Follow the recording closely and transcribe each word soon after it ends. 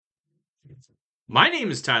My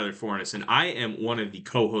name is Tyler Fornes, and I am one of the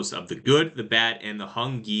co-hosts of the Good, the Bad, and the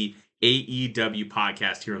Hungy AEW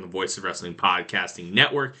podcast here on the Voice of Wrestling Podcasting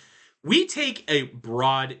Network. We take a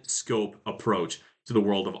broad scope approach to the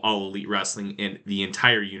world of All Elite Wrestling and the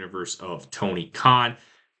entire universe of Tony Khan.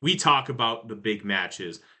 We talk about the big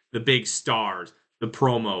matches, the big stars, the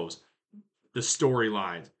promos, the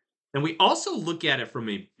storylines, and we also look at it from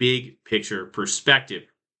a big picture perspective.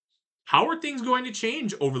 How are things going to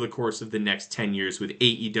change over the course of the next 10 years with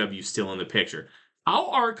AEW still in the picture? How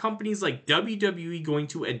are companies like WWE going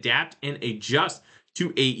to adapt and adjust to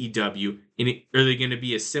AEW? Are they going to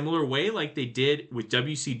be a similar way like they did with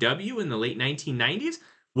WCW in the late 1990s?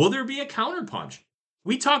 Will there be a counterpunch?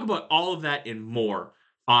 We talk about all of that and more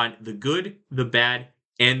on The Good, the Bad,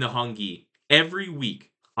 and the Hungy every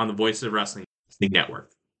week on the Voices of Wrestling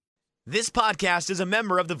Network. This podcast is a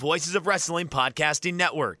member of the Voices of Wrestling Podcasting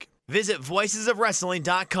Network. Visit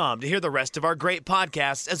voicesofwrestling.com to hear the rest of our great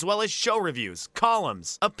podcasts, as well as show reviews,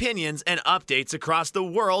 columns, opinions, and updates across the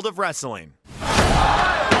world of wrestling.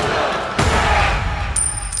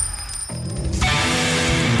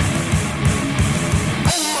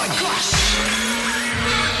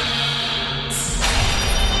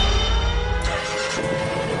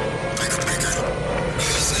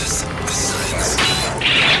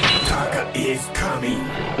 Taka is coming,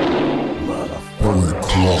 motherfucker.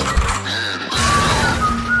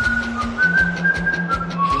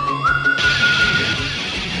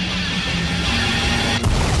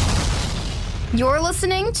 You're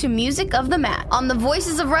listening to Music of the Mat on the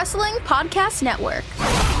Voices of Wrestling Podcast Network.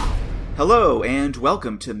 Hello, and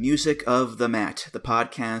welcome to Music of the Mat, the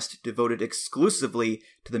podcast devoted exclusively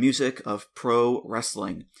to the music of pro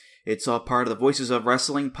wrestling. It's all part of the Voices of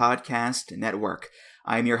Wrestling Podcast Network.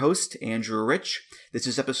 I'm your host, Andrew Rich. This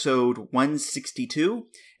is episode 162,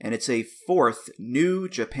 and it's a fourth New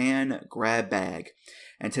Japan grab bag.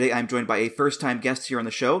 And today I'm joined by a first-time guest here on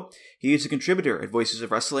the show. He is a contributor at Voices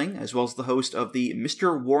of Wrestling, as well as the host of the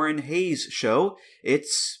Mr. Warren Hayes show.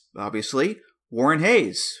 It's, obviously, Warren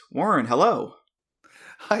Hayes. Warren, hello.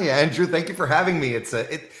 Hi, Andrew. Thank you for having me. It's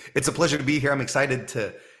a pleasure to be here. I'm excited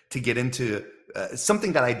to get into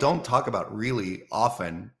something that I don't talk about really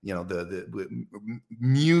often, you know, the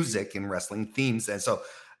music and wrestling themes. And so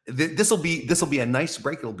this will be a nice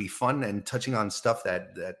break. It'll be fun and touching on stuff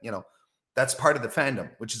that you know, that's part of the fandom,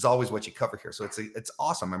 which is always what you cover here. So it's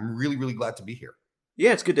awesome. I'm really, really glad to be here.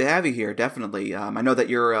 Yeah, it's good to have you here, definitely. I know that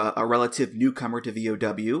you're a relative newcomer to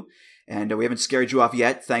VOW, and we haven't scared you off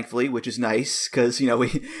yet, thankfully, which is nice, because, you know,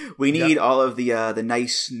 we need all of the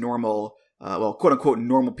nice, normal, quote-unquote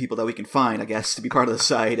normal people that we can find, I guess, to be part of the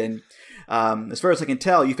site. And as far as I can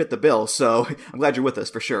tell, you fit the bill, so I'm glad you're with us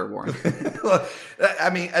for sure, Warren. Well, I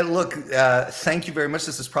mean, look, thank you very much.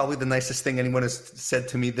 This is probably the nicest thing anyone has said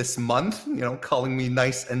to me this month, you know, calling me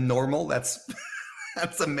nice and normal. That's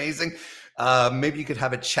amazing. Maybe you could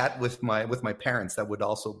have a chat with my parents. That would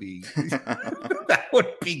also be that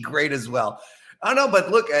would be great as well. I don't know, but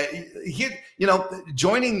look, here, you know,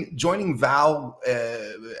 joining VOW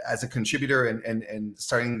as a contributor and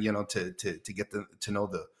starting, you know, to get to know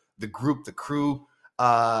the group, the crew,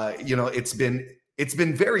 you know, it's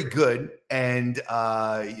been very good, and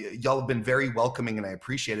y'all have been very welcoming, and I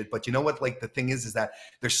appreciate it. But you know what? Like, the thing is that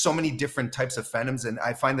there's so many different types of fandoms, and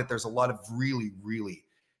I find that there's a lot of really, really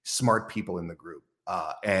smart people in the group.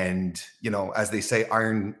 And, you know, as they say,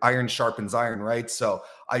 iron sharpens iron, right? So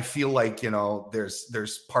I feel like, you know,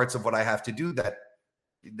 there's parts of what I have to do that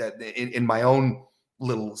in my own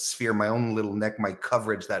little sphere, my own little neck, my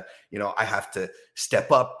coverage, that, you know, I have to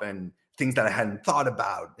step up, and things that I hadn't thought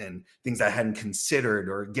about and things that I hadn't considered,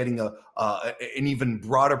 or getting an even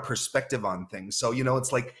broader perspective on things. So, you know,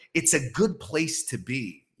 it's like, it's a good place to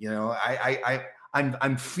be. You know,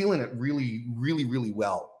 I'm feeling it really, really, really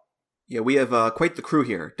well. Yeah, we have quite the crew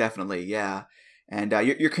here, definitely, yeah. And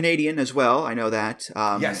you're Canadian as well, I know that.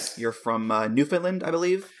 Yes. You're from Newfoundland, I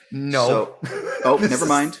believe? No. So, never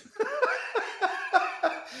mind.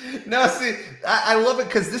 No, see, I love it,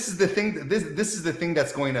 because this is the thing. This is the thing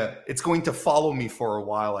that's going to follow me for a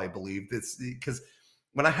while, I believe. It's because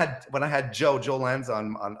when I had Joe Lanz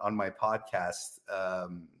on my podcast,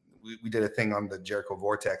 we did a thing on the Jericho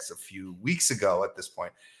Vortex a few weeks ago at this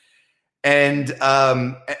point. And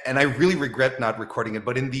I really regret not recording it,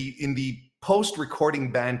 but in the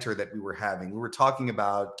post-recording banter that we were having, we were talking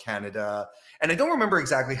about Canada, and I don't remember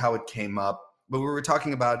exactly how it came up, but we were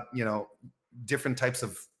talking about, you know, different types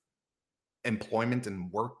of employment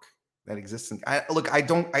and work that exists. And like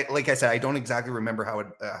I said, I don't exactly remember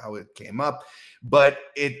how it came up, but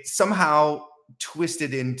it somehow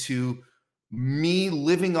twisted into me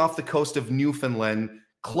living off the coast of Newfoundland,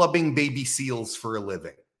 clubbing baby seals for a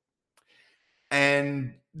living.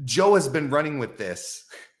 And Joe has been running with this.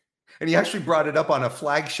 And he actually brought it up on a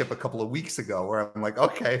flagship a couple of weeks ago where I'm like,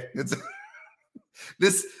 okay, it's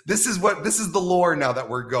this is the lore now that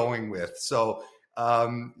we're going with. So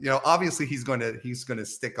obviously he's going to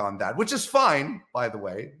stick on that, which is fine, by the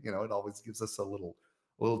way. It always gives us a little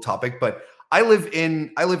topic, but I live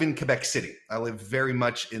in Quebec City. I live very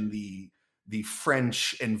much in the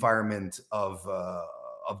French environment of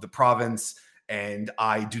the province, and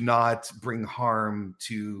I do not bring harm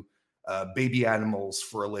to baby animals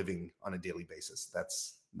for a living on a daily basis.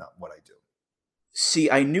 That's not what I do.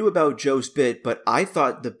 See, I knew about Joe's bit, but I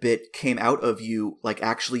thought the bit came out of you like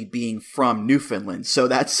actually being from Newfoundland. So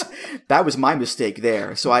that was my mistake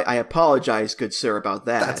there. So I apologize, good sir, about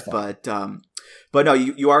that. That's fine. But no,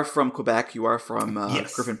 you are from Quebec. You are from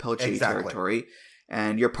Yes, Griffin-Pelletier exactly. territory,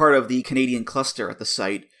 and you're part of the Canadian cluster at the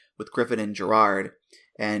site with Griffin and Gerard.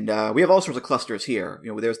 And we have all sorts of clusters here.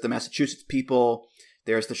 There's the Massachusetts people,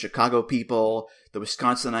 there's the Chicago people, the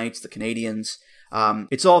Wisconsinites, the Canadians.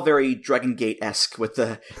 It's all very Dragon Gate-esque with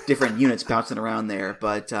the different units bouncing around there.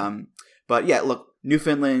 But yeah, look,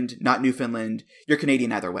 Newfoundland, not Newfoundland, you're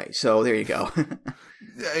Canadian either way. So there you go.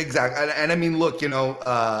 Exactly. And I mean, look,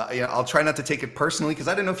 I'll try not to take it personally because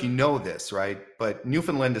I don't know if you know this, right? But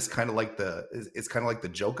Newfoundland is kind of like the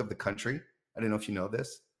joke of the country. I don't know if you know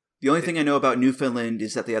this. The only thing I know about Newfoundland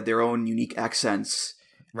is that they have their own unique accents.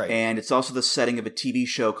 Right. And it's also the setting of a TV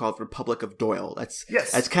show called Republic of Doyle. That's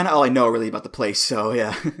kind of all I know really about the place. So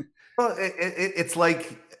yeah. Well, it's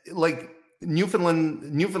like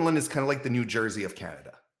Newfoundland is kind of like the New Jersey of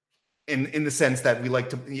Canada, in the sense that we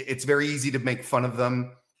like to. It's very easy to make fun of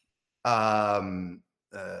them.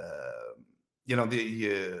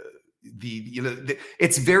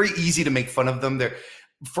 It's very easy to make fun of them. There,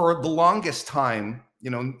 for the longest time,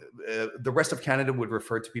 the rest of Canada would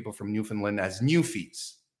refer to people from Newfoundland as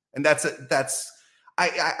Newfies. And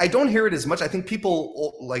I don't hear it as much. I think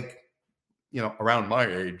people around my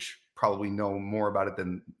age probably know more about it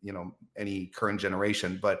than, any current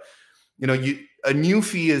generation. But, a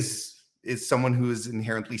Newfie is someone who is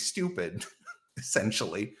inherently stupid,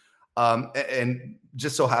 essentially. And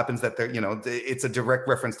just so happens that it's a direct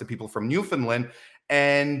reference to people from Newfoundland.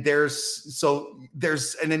 And there's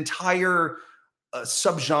an entire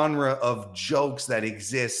subgenre of jokes that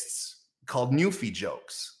exists called Newfie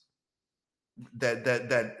jokes that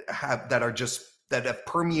have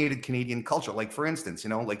permeated Canadian culture. Like, for instance, a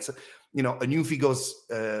Newfie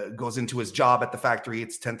goes into his job at the factory.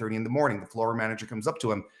 It's 10:30 in the morning. The floor manager comes up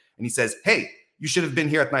to him and he says, "Hey, you should have been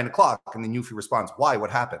here at 9 o'clock." And the Newfie responds, "Why?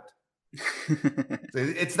 What happened?"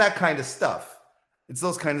 It's that kind of stuff. It's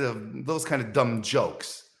those kind of dumb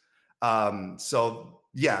jokes. So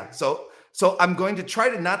I'm going to try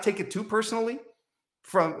to not take it too personally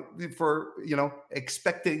for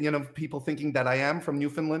expecting, people thinking that I am from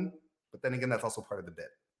Newfoundland. But then again, that's also part of the bit.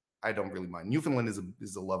 I don't really mind. Newfoundland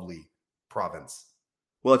is a lovely province.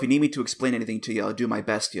 Well, if you need me to explain anything to you, I'll do my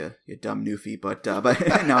best, you dumb Newfie. But no,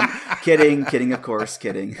 I'm kidding, of course,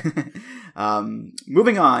 kidding.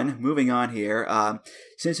 Moving on here.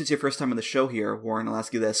 Since it's your first time on the show here, Warren, I'll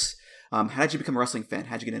ask you this. How did you become a wrestling fan?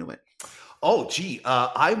 How'd you get into it? Oh, gee.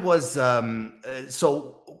 I was, I'm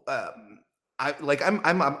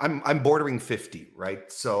bordering 50,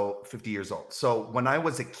 right? So 50 years old. So when I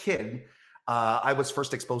was a kid, I was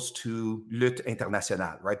first exposed to Lutte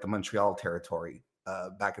Internationale, right? The Montreal territory.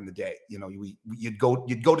 Back in the day, you'd go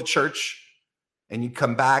to church and you'd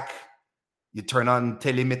come back, you'd turn on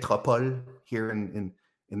Télémétropole here in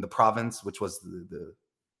the province, which was the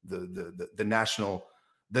national,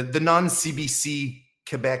 the non-CBC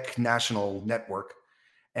Quebec national network.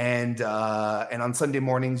 And on Sunday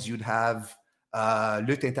mornings you'd have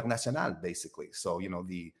Lutte Internationale, basically. So,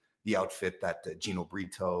 the outfit that Gino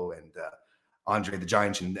Brito and Andre the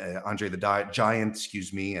Giant and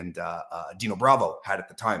Dino Bravo had at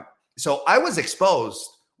the time. So I was exposed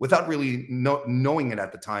without really knowing it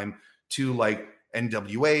at the time to like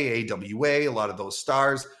NWA, AWA, a lot of those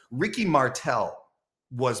stars. Ricky Martel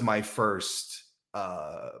was my first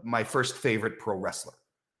favorite pro wrestler,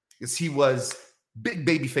 because he was big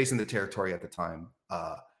baby face in the territory at the time.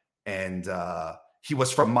 And he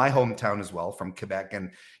was from my hometown as well, from Quebec.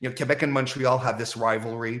 And, Quebec and Montreal have this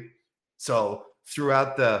rivalry. So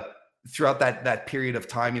throughout that period of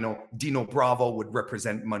time, Dino Bravo would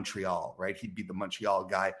represent Montreal, right? He'd be the Montreal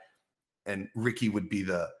guy, and Ricky would be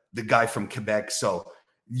the guy from Quebec. So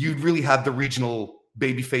you'd really have the regional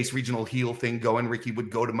babyface, regional heel thing going. Ricky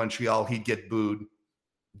would go to Montreal, he'd get booed.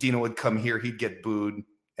 Dino would come here, he'd get booed.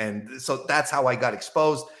 And so that's how I got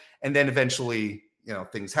exposed. And then eventually,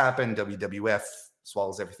 things happened. WWF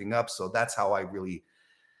swallows everything up. So that's how I really,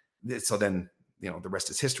 so then, the rest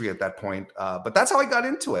is history at that point. But that's how I got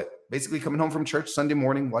into it. Basically coming home from church Sunday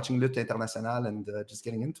morning, watching Lutte Internationale and just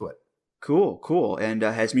getting into it. Cool. And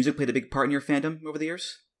has music played a big part in your fandom over the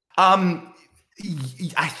years? I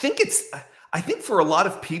think for a lot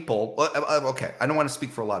of people, okay, I don't want to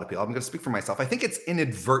speak for a lot of people. I'm going to speak for myself. I think it's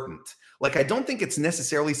inadvertent. Like, I don't think it's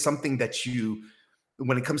necessarily something that you,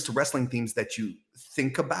 when it comes to wrestling themes, that you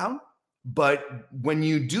think about. But when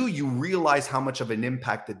you do, you realize how much of an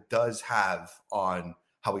impact it does have on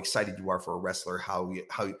how excited you are for a wrestler, how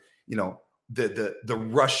the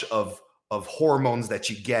rush of hormones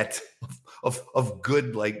that you get of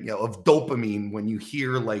good, of dopamine when you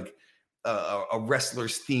hear like a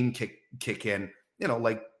wrestler's theme kick in,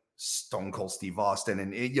 like Stone Cold Steve Austin,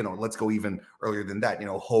 and let's go even earlier than that,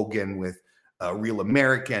 Hogan with Real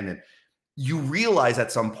American, and you realize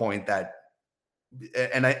at some point that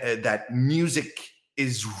that music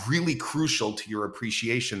is really crucial to your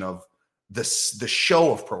appreciation of the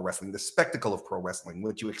show of pro wrestling, the spectacle of pro wrestling,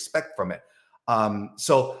 what you expect from it.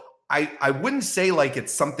 So I wouldn't say like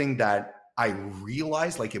it's something that I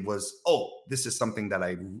realized like it was, this is something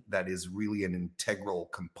that is really an integral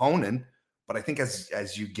component. But I think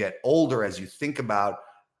as you get older, as you think about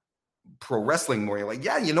pro wrestling more, you're like,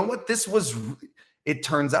 yeah, you know what? It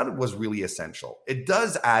turns out it was really essential. It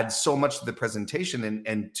does add so much to the presentation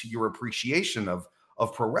and to your appreciation of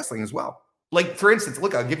pro wrestling as well. Like, for instance,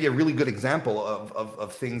 look, I'll give you a really good example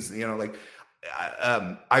of things,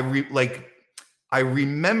 I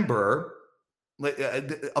remember,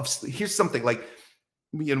 here's something like,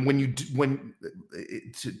 to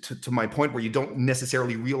my point where you don't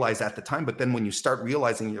necessarily realize at the time, but then when you start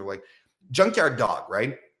realizing, you're like, Junkyard Dog,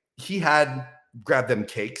 right? He had Grab Them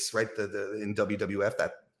Cakes, right? The in WWF,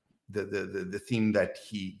 that the theme that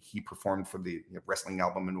he performed for the wrestling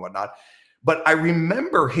album and whatnot. But I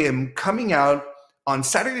remember him coming out on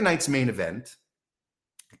Saturday night's main event.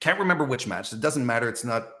 I can't remember which match. It doesn't matter. It's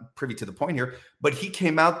not privy to the point here. But he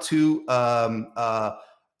came out to Another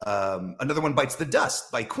One Bites the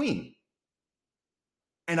Dust by Queen.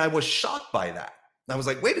 And I was shocked by that. I was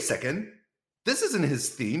like, wait a second. This isn't his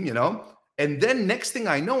theme, And then next thing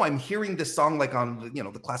I know, I'm hearing this song like on,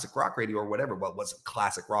 the classic rock radio or whatever. Well, it wasn't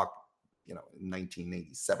classic rock, in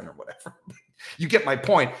 1987 or whatever. You get my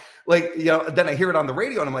point. Like, then I hear it on the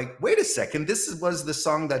radio and I'm like, wait a second. This was the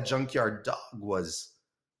song that Junkyard Dog was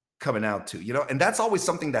coming out to, and that's always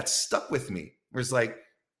something that stuck with me. Where it's like,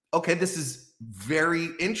 okay, this is very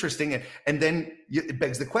interesting. And then it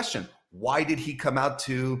begs the question, why did he come out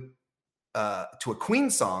to a Queen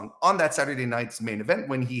song on that Saturday night's main event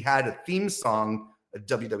when he had a theme song a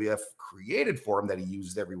WWF created for him that he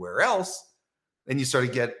used everywhere else? And you sort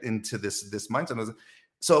of get into this mindset.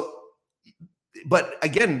 So, but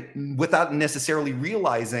again, without necessarily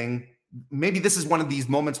realizing, maybe this is one of these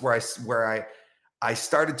moments where I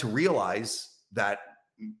started to realize that,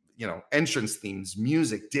 entrance themes,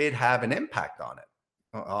 music did have an impact on it,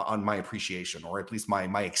 on my appreciation, or at least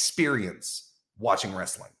my experience watching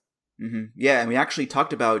wrestling. Mm-hmm. Yeah, and we actually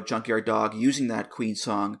talked about Junkyard Dog using that Queen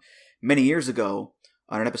song many years ago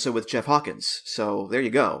on an episode with Jeff Hawkins. So there you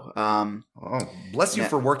go. Bless you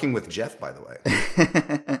for working with Jeff, by the way.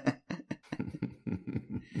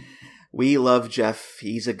 We love Jeff.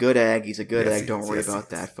 He's a good egg. Don't worry about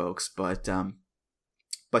that, folks. But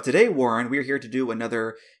today, Warren, we're here to do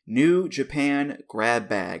another New Japan grab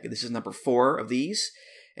bag. This is number 4 of these.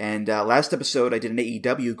 And last episode, I did an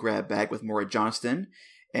AEW grab bag with Maura Johnston.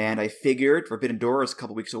 And I figured Forbidden Door is a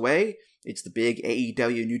couple weeks away. It's the big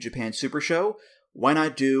AEW New Japan Super Show. Why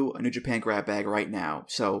not do a New Japan grab bag right now?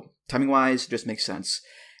 So, timing-wise, it just makes sense.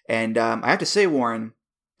 And I have to say, Warren,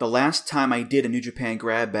 the last time I did a New Japan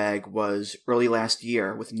grab bag was early last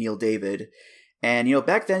year with Neil David. And,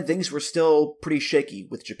 back then, things were still pretty shaky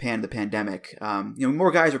with Japan and the pandemic.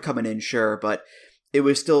 More guys were coming in, sure, but it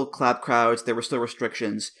was still clap crowds. There were still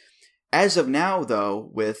restrictions. As of now, though,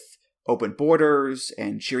 with open borders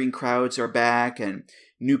and cheering crowds are back and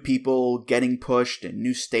new people getting pushed and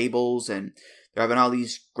new stables, and they're having all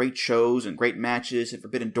these great shows and great matches, and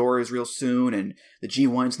Forbidden Door is real soon, and the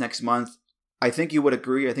G1's next month. I think you would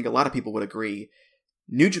agree. I think a lot of people would agree.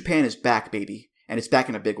 New Japan is back, baby, and it's back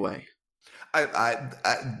in a big way. I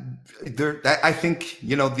think,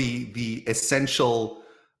 the essential,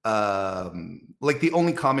 like the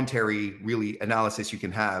only commentary, really, analysis you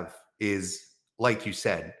can have is, like you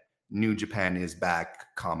said, New Japan is back,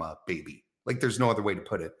 baby. Like, there's no other way to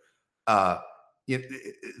put it. The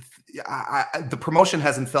promotion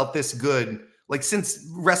hasn't felt this good, like, since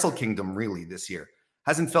Wrestle Kingdom, really, this year.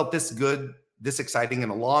 Hasn't felt this good, this exciting in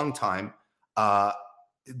a long time.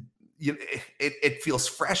 it feels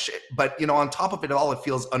fresh, but on top of it all, it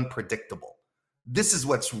feels unpredictable. This is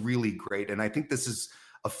what's really great, and I think this is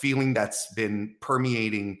a feeling that's been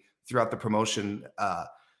permeating throughout the promotion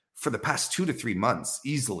for the past 2 to 3 months,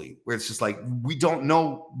 easily. Where it's just like we don't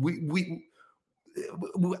know.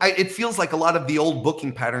 It feels like a lot of the old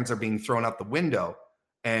booking patterns are being thrown out the window,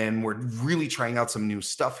 and we're really trying out some new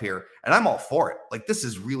stuff here. And I'm all for it. Like, this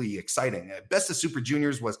is really exciting. Best of Super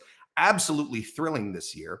Juniors was absolutely thrilling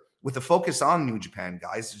this year, with a focus on New Japan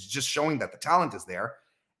guys. It's just showing that the talent is there.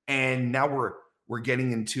 And now we're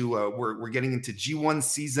getting into we're getting into G1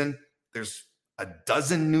 season. There's a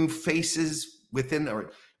dozen new faces within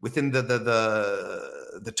the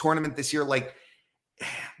tournament this year. Like,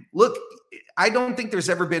 look, I don't think there's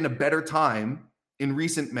ever been a better time in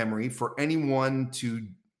recent memory for anyone to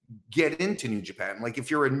get into New Japan. Like,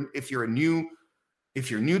 if you're new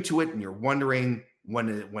to it and you're wondering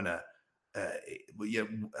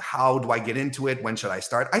how do I get into it? When should I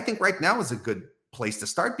start? I think right now is a good place to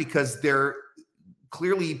start, because they're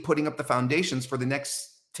clearly putting up the foundations for the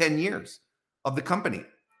next 10 years of the company.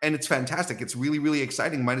 And it's fantastic. It's really, really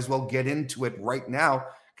exciting. Might as well get into it right now,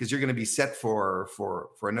 because you're going to be set for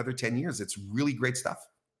another 10 years. It's really great stuff.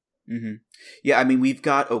 Mm-hmm. Yeah, I mean, we've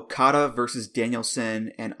got Okada versus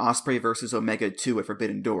Danielson and Ospreay versus Omega 2 at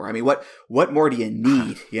Forbidden Door. I mean, what more do you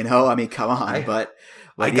need? I mean, come on.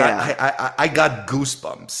 I got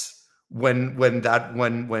goosebumps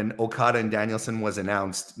when Okada and Danielson was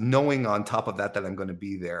announced, knowing on top of that I'm going to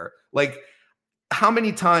be there. Like, how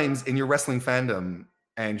many times in your wrestling fandom,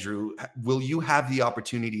 Andrew, will you have the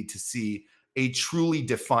opportunity to see a truly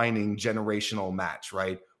defining generational match,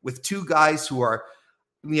 right? With two guys who are,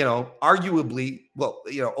 arguably,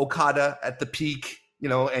 Okada at the peak,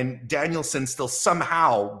 and Danielson still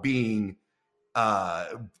somehow being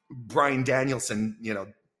Bryan Danielson,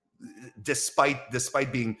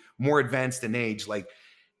 despite being more advanced in age. Like,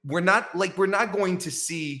 we're not going to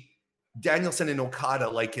see Danielson and Okada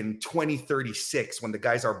like in 2036 when the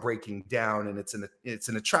guys are breaking down and it's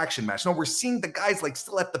an attraction match. No, we're seeing the guys like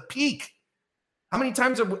still at the peak. How many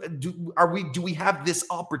times do we have this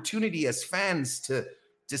opportunity as fans to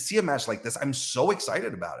see a match like this? I'm so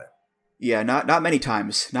excited about it. Yeah, not many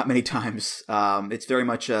times. Not many times. It's very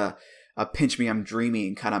much a pinch me, I'm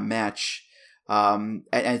dreaming kind of match. And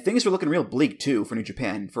things were looking real bleak too for New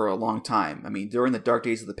Japan for a long time. I mean, during the dark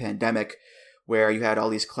days of the pandemic, where you had all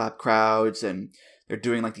these clap crowds and they're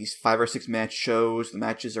doing like these 5 or 6 match shows. The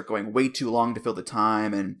matches are going way too long to fill the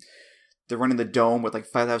time, and they're running the dome with like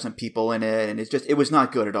 5,000 people in it. And it was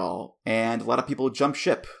not good at all. And a lot of people jumped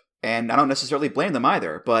ship, and I don't necessarily blame them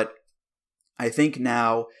either, but I think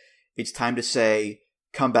now it's time to say,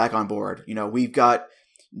 come back on board. We've got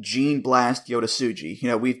Gene Blast Yota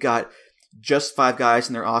Tsuji. We've got Just 5 Guys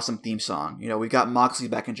and their awesome theme song. We've got Moxley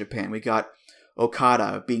back in Japan. We got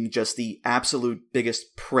Okada being just the absolute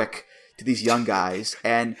biggest prick to these young guys,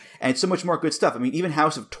 and so much more good stuff. I mean, even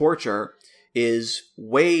House of Torture is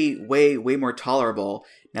way, way, way more tolerable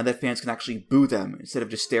now that fans can actually boo them instead of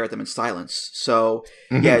just stare at them in silence. So,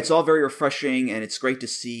 yeah, it's all very refreshing, and it's great to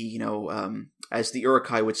see, as the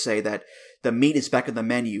Urukai would say, that the meat is back on the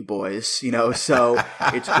menu, boys, so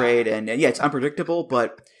it's great. And yeah, it's unpredictable,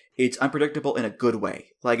 but it's unpredictable in a good way.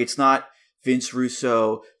 Like, it's not Vince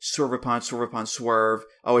Russo, swerve upon swerve.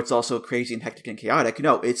 Oh, it's also crazy and hectic and chaotic.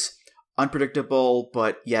 No, it's unpredictable,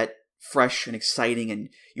 but yet fresh and exciting, and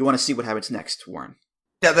you want to see what happens next, Warren.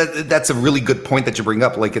 Yeah, that's a really good point that you bring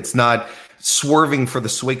up. Like, it's not swerving for the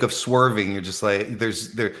sake of swerving. You're just like,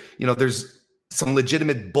 there's some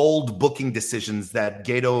legitimate bold booking decisions that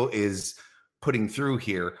Gedo is putting through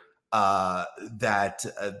here that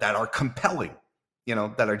are compelling.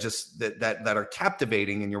 That are just that are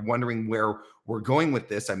captivating, and you're wondering where we're going with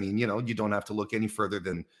this. I mean, you don't have to look any further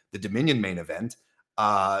than the Dominion main event.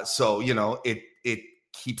 So it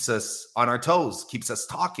keeps us on our toes, keeps us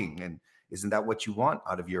talking, and isn't that what you want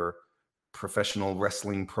out of your professional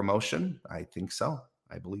wrestling promotion? I think so.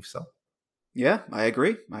 I believe so. Yeah, I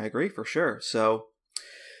agree for sure. So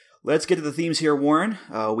let's get to the themes here, Warren.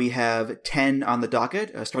 We have 10 on the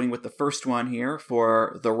docket, starting with the first one here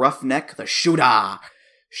for the Roughneck, the Shooter,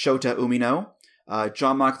 Shota Umino,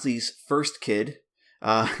 Jon Moxley's first kid.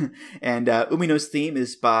 And Umino's theme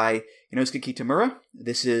is by Inosuke Kitamura.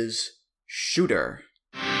 This is Shooter.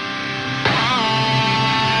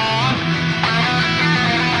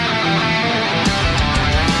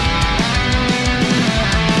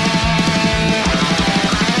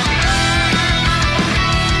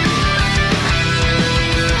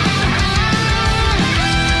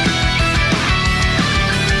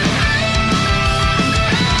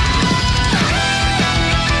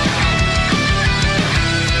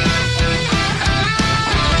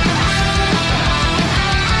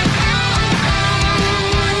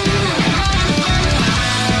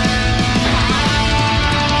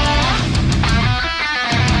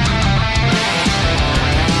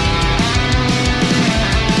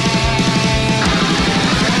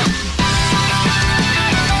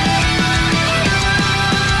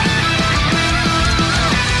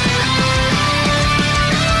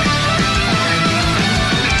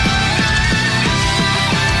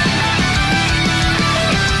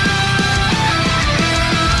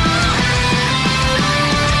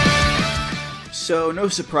 So no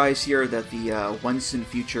surprise here that the Once and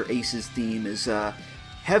Future Aces theme is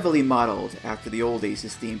heavily modeled after the old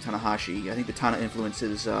Aces theme, Tanahashi. I think the Tana influence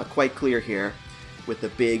is quite clear here with the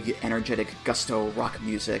big, energetic gusto rock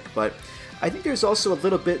music, but I think there's also a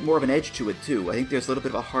little bit more of an edge to it too. I think there's a little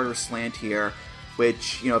bit of a harder slant here,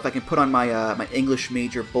 which, if I can put on my my English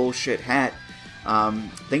major bullshit hat, I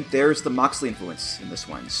think there's the Moxley influence in this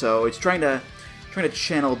one. So it's trying to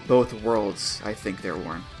channel both worlds, I think there,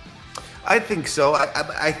 Warren. I think so.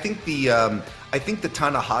 I think the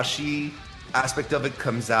Tanahashi aspect of it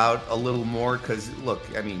comes out a little more because, look,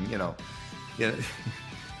 I mean,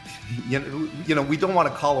 we don't want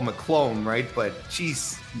to call him a clone, right? But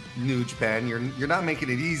geez, New Japan, you're not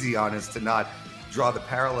making it easy on us to not draw the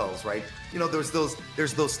parallels, right? There's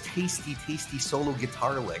those tasty solo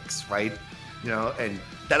guitar licks, right? And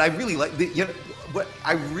that I really like. What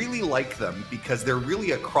I really like them because they're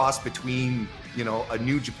really a cross between a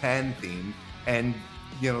New Japan theme and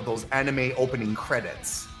those anime opening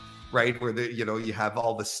credits, right? Where you have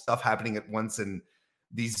all this stuff happening at once and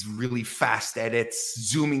these really fast edits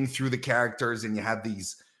zooming through the characters, and you have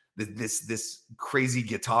this crazy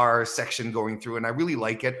guitar section going through, and I really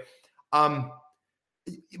like it. But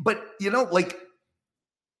like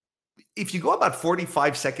if you go about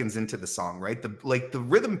 45 seconds into the song, right, the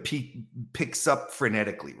rhythm picks up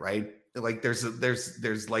frenetically, right? Like there's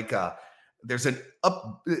an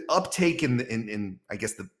uptake in I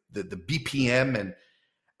guess the BPM, and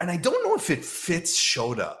I don't know if it fits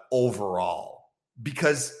Shota overall.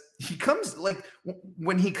 Because he comes, like,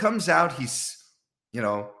 when he comes out, he's,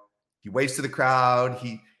 he waves to the crowd.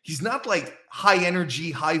 He's not like high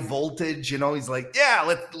energy, high voltage, he's like, yeah,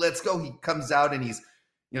 let's go. He comes out and he's,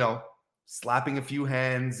 slapping a few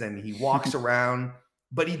hands and he walks around,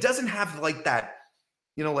 but he doesn't have like that,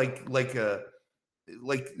 like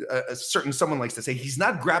a certain someone likes to say, he's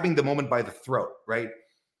not grabbing the moment by the throat, right?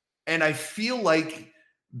 And I feel like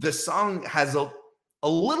the song has a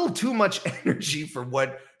little too much energy for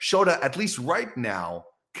what Shota, at least right now,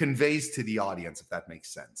 conveys to the audience, if that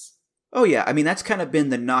makes sense. Oh, yeah. I mean, that's kind of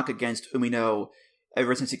been the knock against Umino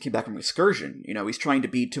ever since he came back from Excursion. He's trying to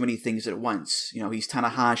be too many things at once. He's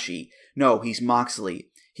Tanahashi. No, he's Moxley.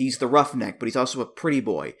 He's the roughneck, but he's also a pretty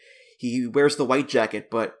boy. He wears the white jacket,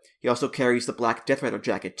 but he also carries the black Death Rider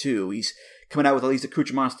jacket, too. He's coming out with all these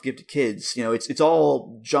accoutrements to give to kids. It's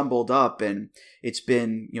all jumbled up, and it's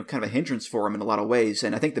been, kind of a hindrance for him in a lot of ways.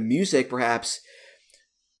 And I think the music, perhaps,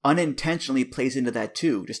 unintentionally plays into that,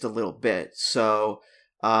 too, just a little bit. So,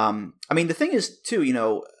 I mean, the thing is, too,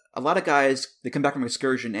 a lot of guys, they come back from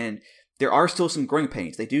Excursion, and there are still some growing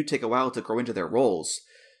pains. They do take a while to grow into their roles.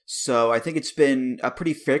 So I think it's been a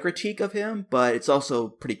pretty fair critique of him, but it's also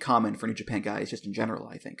pretty common for New Japan guys just in general,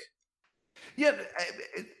 I think. Yeah,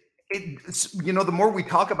 it's the more we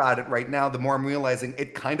talk about it right now, the more I'm realizing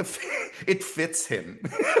it kind of it fits him,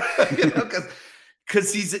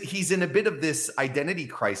 because he's in a bit of this identity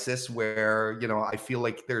crisis where I feel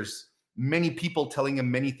like there's many people telling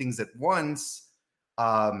him many things at once,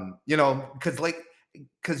 because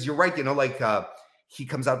you're right, he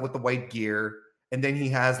comes out with the white gear. And then he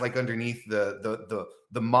has like underneath the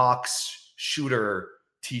Mox shooter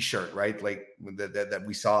T-shirt, right? Like that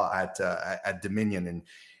we saw at Dominion,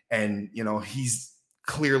 and he's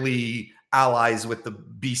clearly allies with the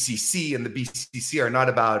BCC, and the BCC are not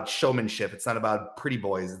about showmanship. It's not about pretty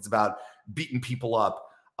boys. It's about beating people up.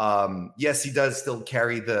 Yes, he does still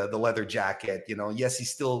carry the leather jacket. Yes,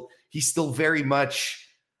 he's still very much.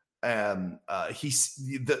 He's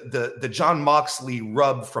the John Moxley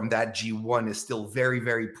rub from that G1 is still very,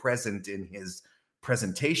 very present in his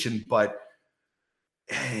presentation, but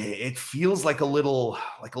it feels like a little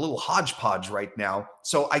hodgepodge right now.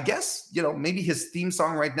 So I guess maybe his theme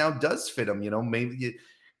song right now does fit him. Maybe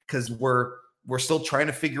because we're still trying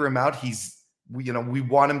to figure him out. We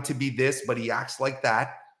want him to be this, but he acts like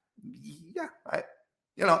that. Yeah,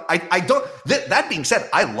 I don't. That being said,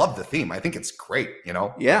 I love the theme. I think it's great.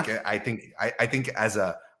 Yeah. Like, I think as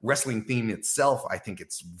a wrestling theme itself, I think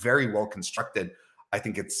it's very well constructed. I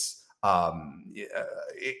think it's one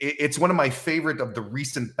of my favorite of the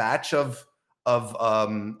recent batch of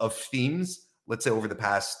themes. Let's say over the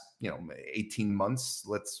past 18 months.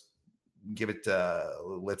 Let's give it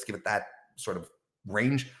that sort of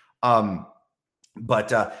range.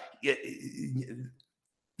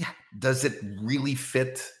 Yeah, does it really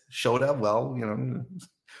fit Shota? Well,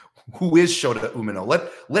 who is Shota Umino?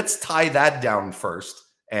 Let's tie that down first,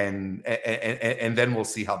 and then we'll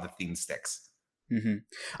see how the theme sticks. Mm-hmm.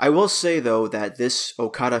 I will say though that this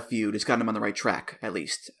Okada feud has gotten him on the right track, at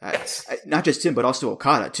least. Yes. Not just him, but also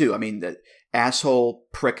Okada too. I mean, asshole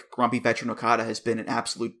prick grumpy veteran Okada has been an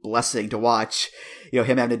absolute blessing to watch.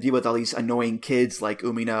 Him having to deal with all these annoying kids like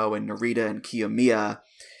Umino and Narita and Kiyomiya.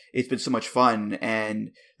 It's been so much fun,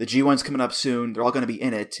 and the G1's coming up soon. They're all going to be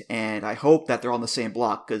in it, and I hope that they're all on the same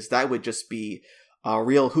block, because that would just be a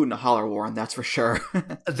real hoot and a holler, Warren, that's for sure.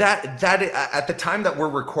 that at the time that we're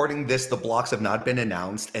recording this, the blocks have not been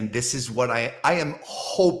announced, and this is what I am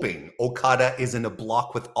hoping Okada is in a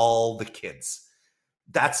block with all the kids.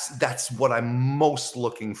 That's what I'm most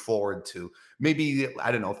looking forward to. Maybe,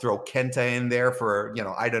 I don't know, throw Kenta in there for,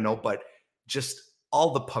 I don't know, but just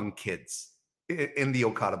all the Punk kids in the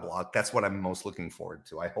Okada block. That's what I'm most looking forward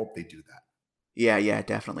to. I hope they do that. Yeah,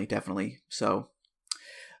 definitely. So,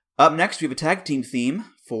 up next, we have a tag team theme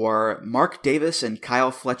for Mark Davis and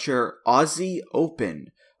Kyle Fletcher, Aussie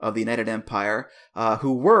Open of the United Empire,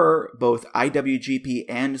 who were both IWGP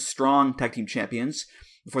and Strong tag team champions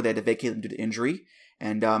before they had to vacate them due to injury.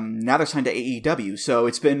 And now they're signed to AEW, so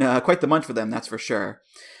it's been quite the month for them, that's for sure.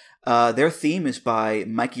 Their theme is by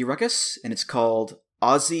Mikey Ruckus, and it's called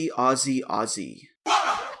Aussie, Aussie, Aussie.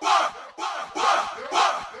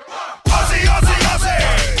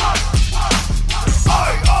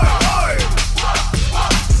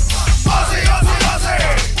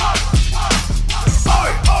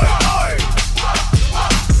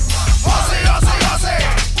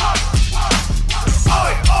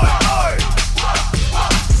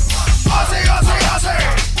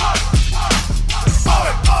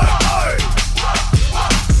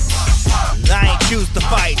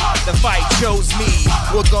 The fight chose me.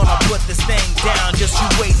 We're gonna put this thing down, just you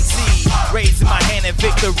wait and see. Raising my hand and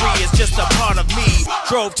victory is just a part of me.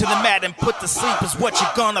 Drove to the mat and put to sleep is what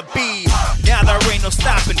you're gonna be. Now there ain't no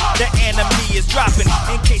stopping, the enemy is dropping.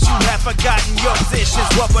 In case you have forgotten your positions,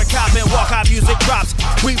 what we're copping. Walk-out music drops,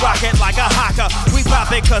 we rock it like a hawker. We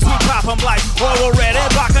pop it cause we pop them like Oral Red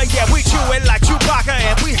and Vodka. Yeah, we chew it like Chewbacca,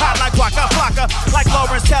 and we hot like Waka Flocka. Like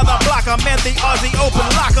Lawrence Taylor, block 'em, and the Aussie Open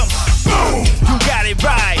lock 'em. Boom. You got it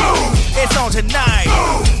right. Boom. It's on tonight.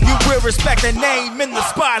 Boom. You will respect the name in the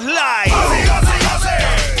spotlight. Aussie, Aussie,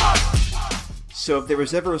 Aussie. So if there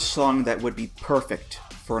was ever a song that would be perfect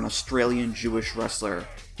for an Australian Jewish wrestler,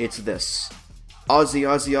 it's this. Aussie,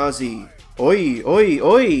 Aussie, Aussie. Oi, oi,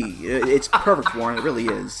 oi. It's perfect, Warren. It really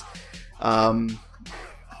is.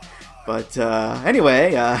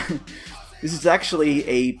 Anyway, this is actually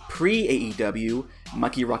a pre-AEW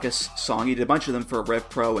Mikey Ruckus song. He did a bunch of them for Rev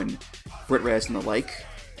Pro and Brit Rez and the like.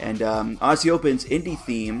 And Aussie Open's indie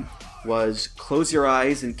theme was Close Your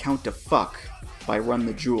Eyes and Count to Fuck by Run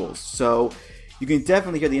the Jewels. So you can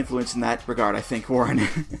definitely hear the influence in that regard, I think, Warren.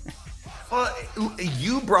 Well,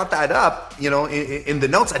 you brought that up, in the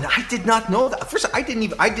notes, and I did not know that. First, I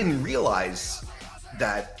didn't realize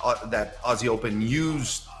that Aussie Open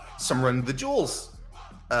used some Run the Jewels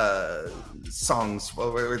songs,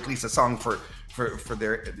 or at least a song for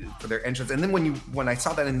their entrance. And then when I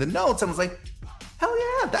saw that in the notes, I was like, hell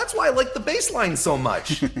yeah, that's why I like the bass line so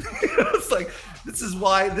much. It's like, this is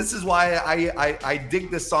why I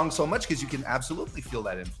dig this song so much, because you can absolutely feel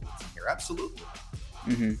that influence in here. Absolutely.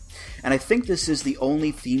 Mm-hmm. And I think this is the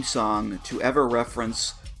only theme song to ever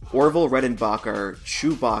reference Orville Redenbacher,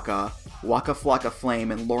 Chewbacca, Waka Flocka Flame,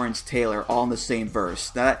 and Lawrence Taylor all in the same verse.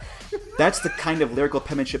 That's the kind of lyrical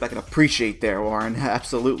penmanship I can appreciate there, Warren.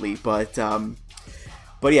 Absolutely. But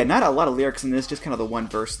yeah, not a lot of lyrics in this, just kind of the one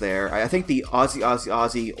verse there. I think the Aussie, Aussie,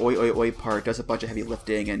 Aussie, oi, oi, oi part does a bunch of heavy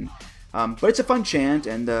lifting, and but it's a fun chant,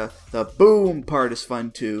 and the boom part is fun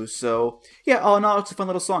too. So yeah, all in all, it's a fun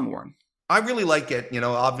little song, Warren. I really like it.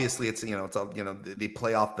 Obviously it's they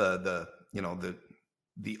play off the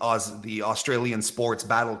Australian sports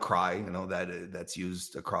battle cry, that's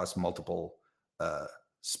used across multiple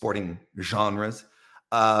sporting genres.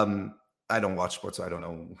 I don't watch sports, so I don't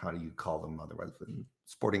know how do you call them otherwise.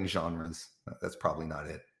 Sporting genres. That's probably not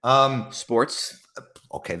it. Sports.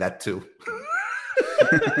 Okay, that too.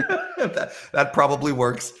 that probably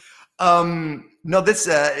works. No, this.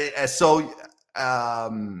 It's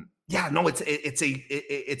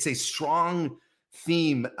a strong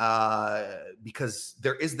theme because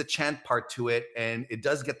there is the chant part to it, and it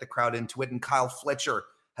does get the crowd into it. And Kyle Fletcher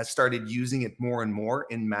has started using it more and more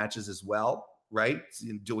in matches as well, right?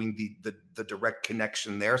 Doing the direct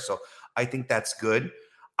connection there. So I think that's good.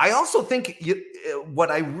 I also think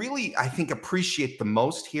what I think appreciate the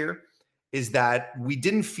most here is that we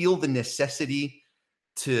didn't feel the necessity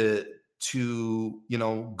to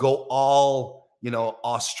go all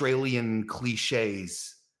Australian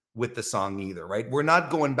cliches with the song either, right? We're not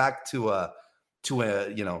going back to an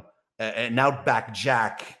Outback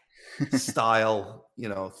Jack style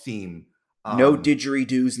theme. No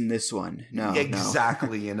didgeridoos in this one. No,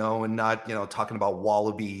 exactly. And not, talking about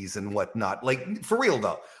wallabies and whatnot. Like, for real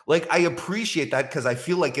though, like, I appreciate that because I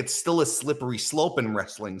feel like it's still a slippery slope in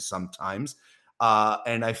wrestling sometimes.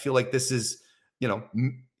 And I feel like this is,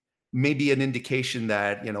 maybe an indication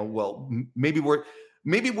that, maybe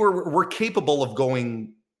we're capable of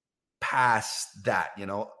going past that.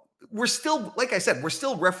 We're still, like I said, we're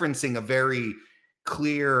still referencing a very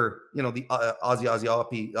clear, the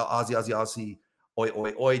Aussie oi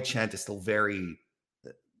oi oi chant is still very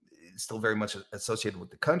much associated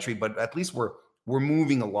with the country, but at least we're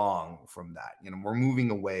moving along from that. We're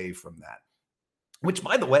moving away from that, which,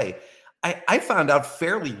 by the way, I found out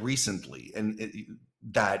fairly recently, and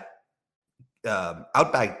that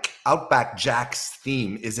Outback Jack's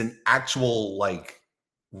theme is an actual, like,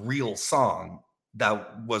 real song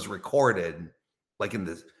that was recorded like in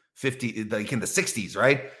the 50s, like in the 60s,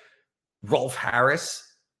 right? Rolf Harris,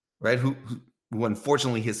 right? Who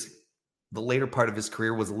unfortunately the later part of his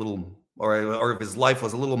career was a little, or of his life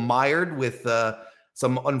was a little mired with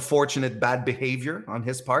some unfortunate bad behavior on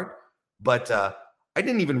his part. But I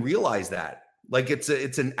didn't even realize that. Like, it's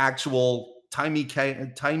an actual Tie Me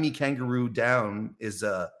Kangaroo Down is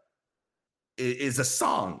a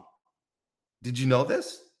song. Did you know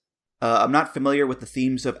this? I'm not familiar with the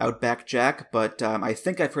themes of Outback Jack, but I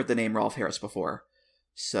think I've heard the name Rolf Harris before.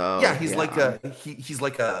 So yeah, he's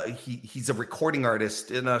a recording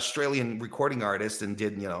artist, an Australian recording artist, and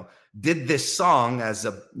did this song as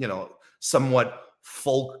a somewhat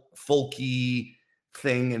folky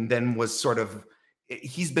thing, and then was sort of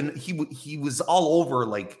he was all over,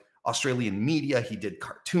 like, Australian media. He did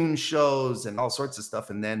cartoon shows and all sorts of stuff,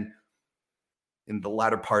 and then in the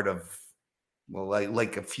latter part of,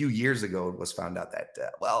 like a few years ago, it was found out that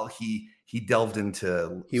he delved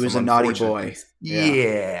into, he was a naughty boy.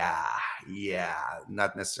 Yeah,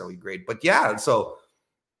 not necessarily great, but yeah. So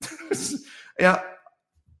yeah,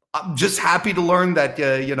 I'm just happy to learn that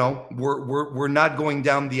we're not going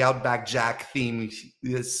down the Outback Jack theme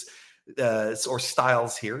or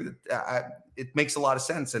styles here. It makes a lot of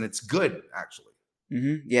sense, and it's good, actually.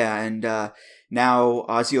 Mm-hmm. Yeah, and now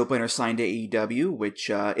Aussie Open are signed to AEW, which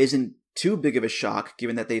isn't too big of a shock,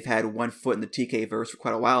 given that they've had one foot in the TK-verse for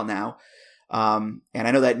quite a while now. And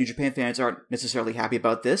I know that New Japan fans aren't necessarily happy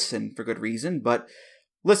about this, and for good reason, but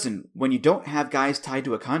listen, when you don't have guys tied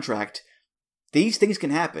to a contract, these things can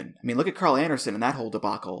happen. I mean, look at Carl Anderson and that whole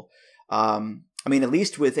debacle. I mean, at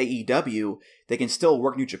least with AEW, they can still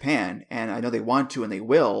work New Japan, and I know they want to and they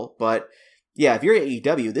will, but yeah, if you're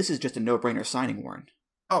AEW, this is just a no-brainer signing, Warren.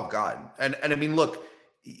 Oh, God. And I mean, look,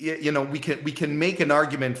 we can make an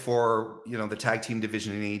argument for, the tag team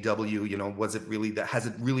division in AEW, has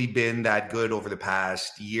it really been that good over the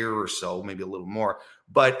past year or so, maybe a little more.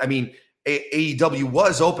 But I mean, AEW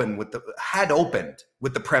had opened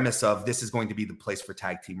with the premise of this is going to be the place for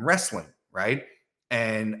tag team wrestling, right?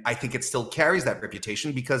 And I think it still carries that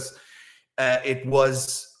reputation because it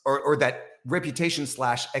was, or that reputation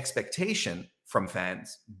 / expectation from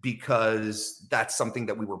fans, because that's something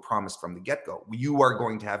that we were promised from the get-go. You are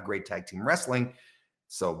going to have great tag team wrestling.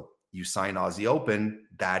 So you sign Aussie Open.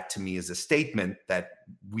 That to me is a statement that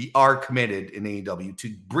we are committed in AEW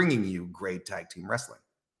to bringing you great tag team wrestling.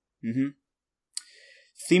 Mm-hmm.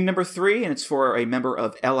 Theme number 3, and it's for a member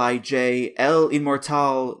of LIJ, El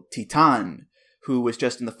Inmortal Titan, who was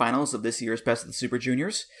just in the finals of this year's Best of the Super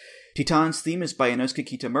Juniors. Titan's theme is by Inosuke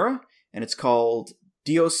Kitamura, and it's called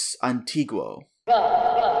Dios Antiguo.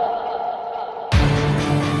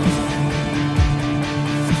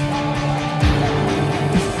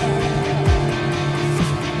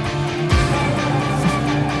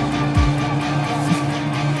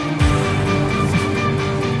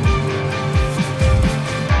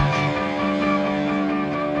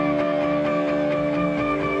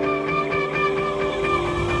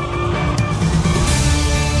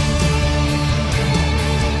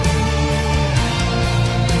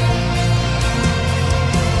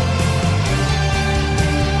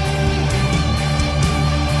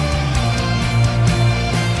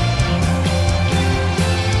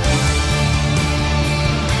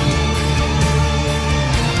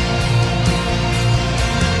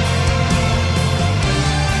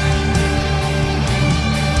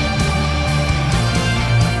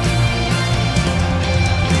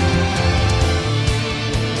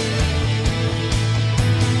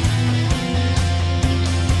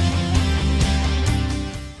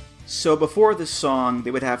 So before this song, they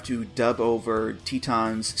would have to dub over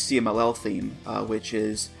Titan's CMLL theme, which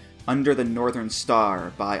is Under the Northern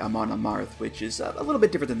Star by Amon Amarth, which is a little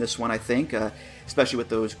bit different than this one, I think, especially with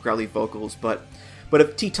those growly vocals. But But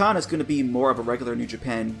if Titan is going to be more of a regular New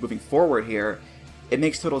Japan moving forward here, it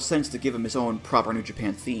makes total sense to give him his own proper New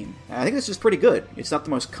Japan theme. And I think this is pretty good. It's not the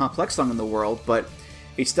most complex song in the world, but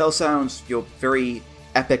it still sounds, very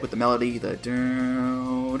epic with the melody, the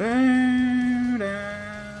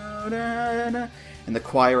and the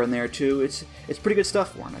choir in there too. It's pretty good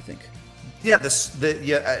stuff, Warren, I think. Yeah,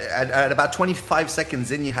 at about 25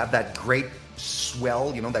 seconds in, you have that great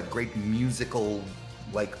swell, that great musical,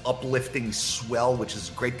 like, uplifting swell, which is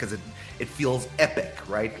great because it feels epic,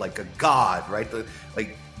 right? Like a god, right?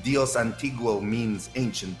 Like Dios Antiguo means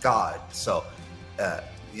ancient god. So,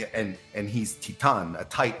 and he's Titan, a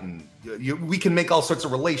titan. We can make all sorts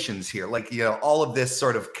of relations here. Like, all of this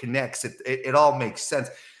sort of connects. It all makes sense.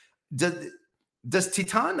 Does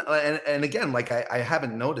Titan, and again, like I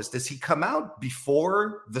haven't noticed, does he come out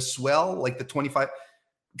before the swell, like the 25?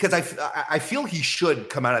 Because I feel he should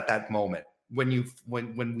come out at that moment when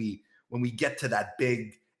we get to that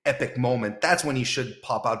big epic moment. That's when he should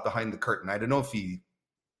pop out behind the curtain. I don't know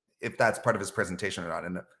if that's part of his presentation or not.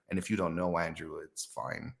 And if you don't know, Andrew, it's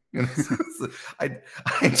fine.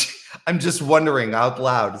 I'm just wondering out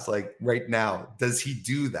loud. It's like right now, does he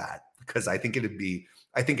do that? Because I think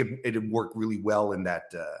it'd work really well in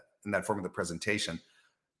that form of the presentation.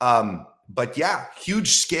 But yeah,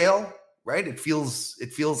 huge scale, right? It feels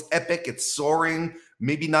epic. It's soaring.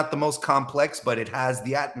 Maybe not the most complex, but it has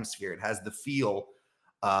the atmosphere. It has the feel.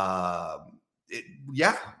 It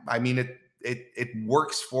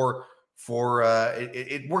works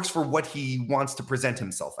it works for what he wants to present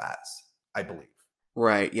himself as, I believe.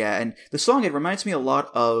 Right, yeah, and the song, it reminds me a lot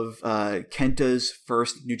of Kenta's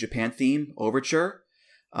first New Japan theme, Overture.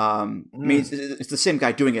 I mean, it's the same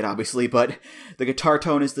guy doing it, obviously, but the guitar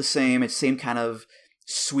tone is the same. It's the same kind of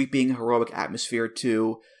sweeping, heroic atmosphere,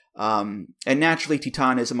 too. And naturally,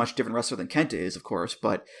 Titan is a much different wrestler than Kenta is, of course,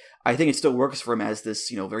 but I think it still works for him as this,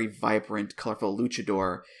 very vibrant, colorful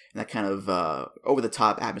luchador and that kind of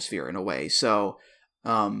over-the-top atmosphere in a way. So,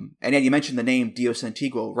 and then you mentioned the name Dios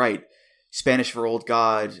Antiguo, right? Spanish for old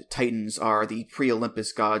god. Titans are the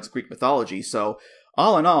pre-Olympus gods, Greek mythology. So,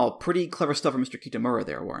 all in all, pretty clever stuff from Mr. Kitamura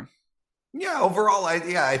there, Warren. Yeah, overall, I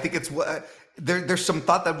think it's there's some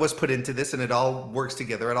thought that was put into this, and it all works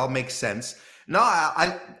together. It all makes sense. No,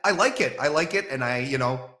 I like it. I like it, and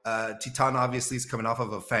Titan obviously is coming off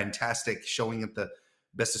of a fantastic showing at the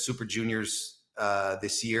Best of Super Juniors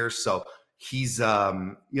this year. So he's,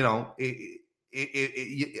 I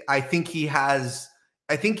think he has.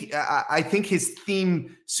 I think his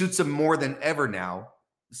theme suits him more than ever now,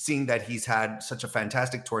 seeing that he's had such a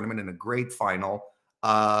fantastic tournament and a great final.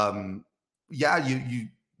 I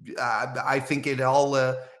think it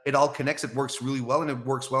all connects. It works really well, and it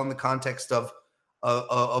works well in the context of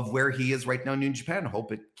where he is right now in New Japan.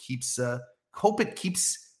 Hope it keeps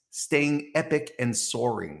staying epic and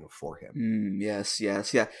soaring for him. Yes. Yeah.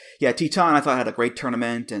 Titan, I thought, had a great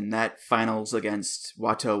tournament, and that finals against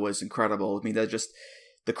Wato was incredible. I mean,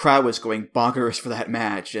 the crowd was going bonkers for that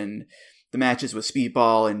match, and the matches with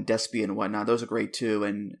Speedball and Despy and whatnot, those are great too.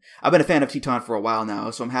 And I've been a fan of Titan for a while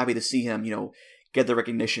now, so I'm happy to see him, get the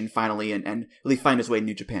recognition finally and really find his way in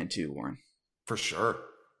New Japan too, Warren. For sure.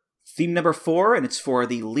 Theme number 4, and it's for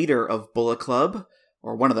the leader of Bullet Club,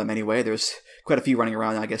 or one of them anyway. There's quite a few running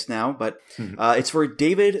around, I guess, now, but it's for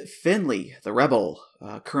David Finlay, the Rebel,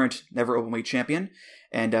 current Never Openweight champion.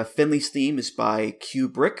 And Finlay's theme is by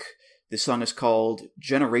Kubrick. This song is called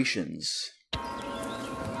Generations.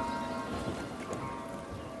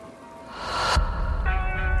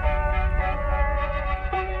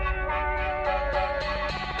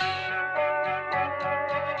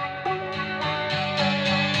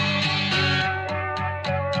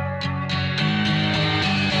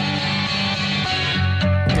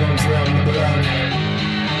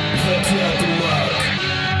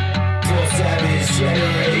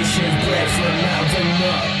 Generations bred from mountain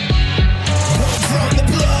up. From the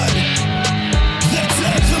blood that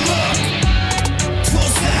turns them up. Full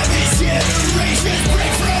savage generations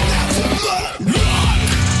break from mountain mud.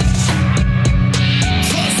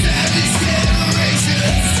 Full savage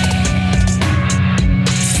generations.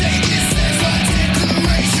 Say this as my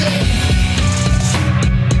declaration.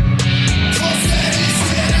 Full savage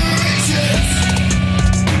generations.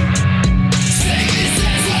 Say this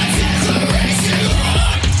as my declaration.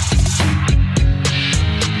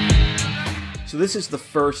 So this is the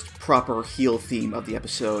first proper heel theme of the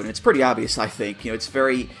episode, and it's pretty obvious, I think. It's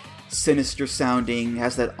very sinister sounding,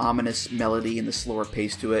 has that ominous melody and the slower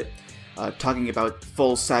pace to it. Talking about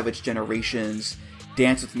full savage generations,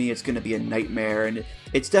 Dance With Me, it's going to be a nightmare, and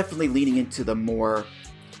it's definitely leaning into the more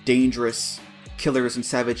dangerous Killers and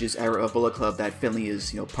Savages era of Bullet Club that Finlay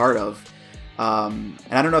is, part of. And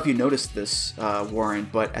I don't know if you noticed this, Warren,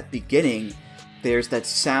 but at the beginning, there's that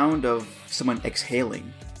sound of someone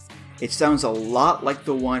exhaling. It sounds a lot like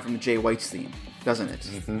the one from Jay White's theme, doesn't it?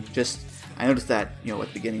 Mm-hmm. I noticed that, at the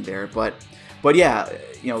beginning there. But yeah,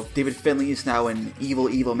 David Finlay is now an evil,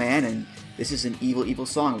 evil man, and this is an evil, evil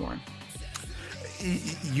song, Warren.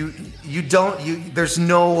 There's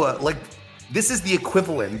no, this is the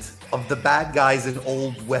equivalent of the bad guys in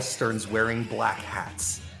old westerns wearing black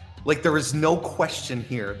hats. There is no question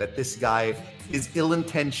here that this guy is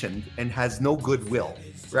ill-intentioned and has no goodwill,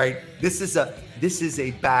 right? This is a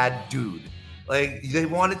bad dude. They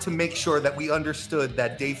wanted to make sure that we understood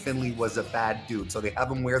that Dave Finlay was a bad dude. So they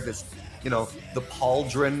have him wear this, the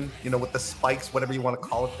pauldron, with the spikes, whatever you want to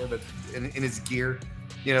call it there, in his gear,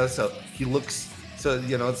 so he looks, so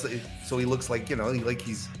he looks like,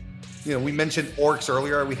 he's, we mentioned orcs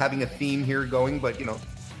earlier. Are we having a theme here going? But,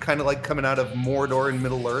 kind of like coming out of Mordor in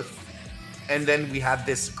Middle Earth. And then we have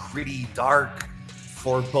this gritty, dark,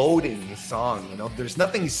 foreboding song. There's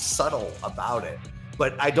nothing subtle about it.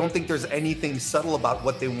 But I don't think there's anything subtle about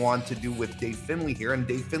what they want to do with Dave Finlay here. And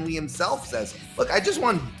Dave Finlay himself says, look, I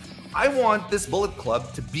want this Bullet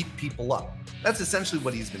Club to beat people up. That's essentially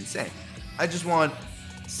what he's been saying. I just want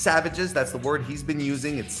savages. That's the word he's been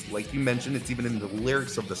using. It's like you mentioned, it's even in the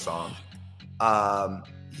lyrics of the song.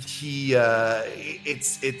 It's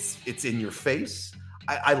in your face.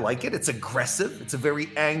 I like it. It's aggressive. It's a very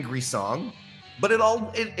angry song, but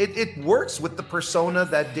it works with the persona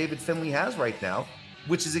that David Finlay has right now,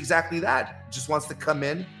 which is exactly that. Just wants to come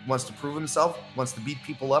in, wants to prove himself, wants to beat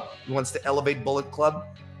people up. He wants to elevate Bullet Club,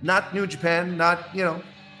 not New Japan, not,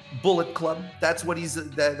 Bullet Club. That's what he's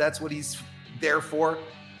there for.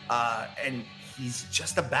 And he's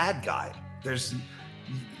just a bad guy.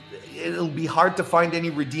 It'll be hard to find any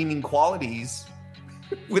redeeming qualities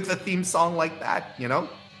with a theme song like that,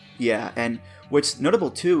 Yeah, and what's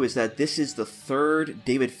notable too is that this is the third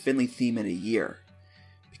David Finlay theme in a year,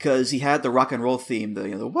 because he had the rock and roll theme, the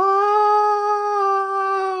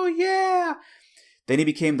whoa, yeah. Then he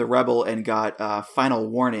became the Rebel and got Final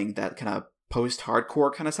Warning, that kind of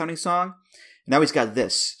post-hardcore kind of sounding song. And now he's got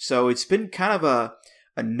this, so it's been kind of a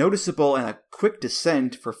noticeable and a quick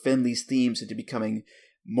descent for Finlay's themes into becoming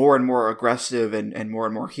more and more aggressive and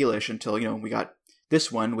more heelish until, we got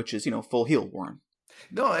this one, which is, full heel, Warren.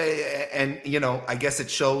 No, and, I guess it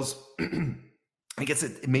shows,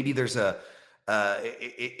 maybe there's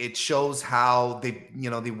it shows how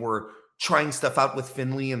they were trying stuff out with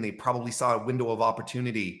Finlay, and they probably saw a window of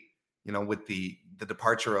opportunity, with the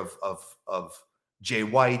departure of Jay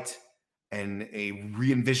White and a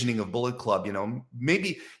re-envisioning of Bullet Club.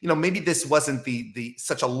 Maybe this wasn't the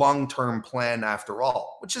such a long-term plan after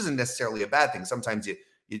all, which isn't necessarily a bad thing. Sometimes you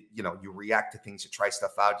react to things, you try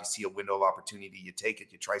stuff out, you see a window of opportunity, you take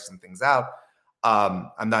it, you try some things out.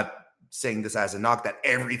 I'm not saying this as a knock that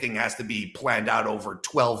everything has to be planned out over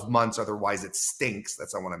 12 months, otherwise it stinks.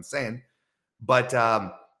 That's not what I'm saying. But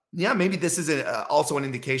maybe this is also an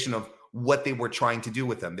indication of what they were trying to do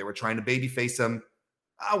with him. They were trying to babyface him.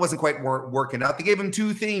 I wasn't quite working out. They gave him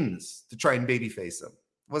 2 themes to try and babyface him.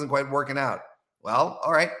 It wasn't quite working out. Well,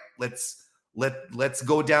 all right, let's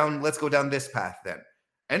go down this path then.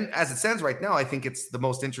 And as it stands right now, I think it's the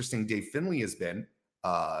most interesting Dave Finlay has been.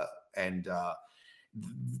 I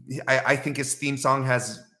think his theme song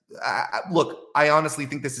has. Look, I honestly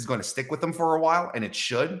think this is going to stick with him for a while, and it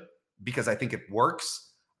should, because I think it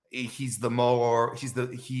works. He's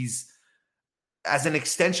as an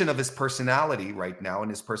extension of his personality right now, and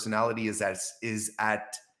his personality is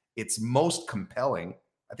at its most compelling.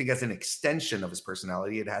 I think as an extension of his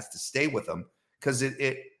personality, it has to stay with him, because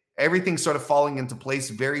everything's sort of falling into place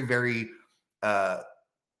very, very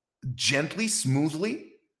gently, smoothly.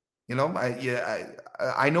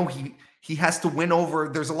 I know he has to win over.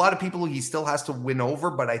 There's a lot of people who he still has to win over,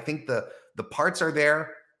 but I think the parts are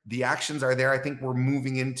there, the actions are there. I think we're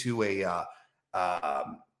moving into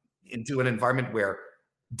into an environment where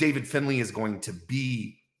David Finlay is going to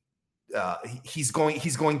be, he's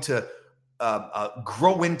going to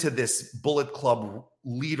grow into this Bullet Club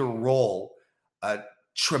leader role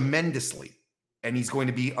tremendously, and he's going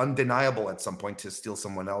to be undeniable at some point, to steal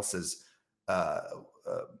someone else's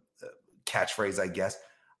catchphrase, I guess.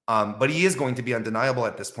 But he is going to be undeniable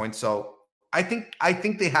at this point. So I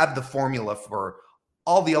think they have the formula for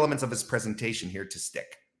all the elements of his presentation here to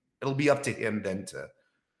stick. It'll be up to him then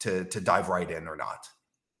to dive right in or not.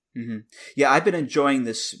 Mm-hmm. Yeah, I've been enjoying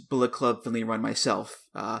this Bullet Club Finlay run myself.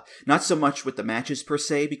 Not so much with the matches per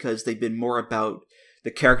se, because they've been more about the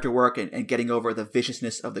character work and getting over the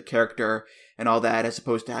viciousness of the character and all that, as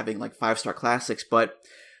opposed to having like 5-star classics. But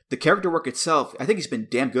the character work itself, I think he's been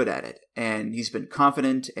damn good at it. And he's been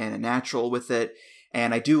confident and a natural with it.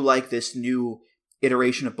 And I do like this new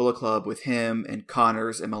iteration of Bullet Club with him and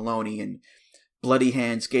Connors and Maloney and Bloody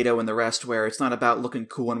Hands, Gato, and the rest, where it's not about looking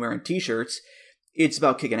cool and wearing t-shirts. It's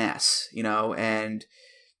about kicking ass, and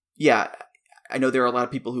yeah, I know there are a lot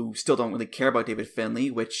of people who still don't really care about David Finlay,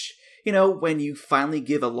 which, when you finally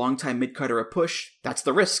give a longtime mid-cutter a push, that's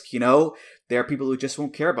the risk, There are people who just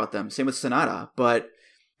won't care about them. Same with Sonata. But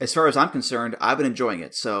as far as I'm concerned, I've been enjoying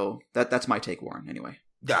it. So that's my take, Warren, anyway.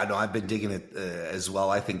 Yeah, no, I've been digging it as well.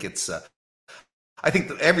 I think it's... I think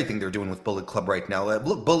that everything they're doing with Bullet Club right now,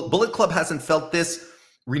 look, Bullet Club hasn't felt this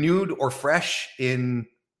renewed or fresh in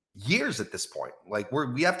years at this point. Like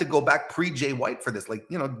we have to go back pre-Jay White for this. Like,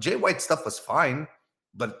 Jay White stuff was fine,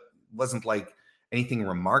 but wasn't like anything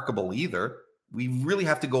remarkable either. We really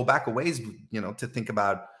have to go back a ways, to think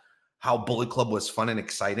about how Bullet Club was fun and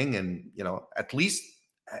exciting. And, at least,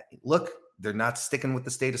 look, they're not sticking with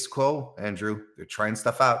the status quo, Andrew. They're trying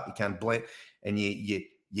stuff out. You can't blame, and you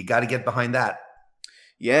got to get behind that.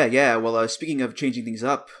 Yeah. Well, speaking of changing things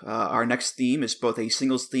up, our next theme is both a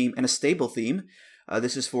singles theme and a stable theme.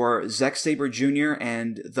 This is for Zack Sabre Jr.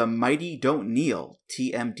 and The Mighty Don't Kneel,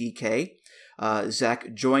 TMDK.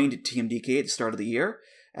 Zack joined TMDK at the start of the year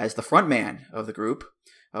as the frontman of the group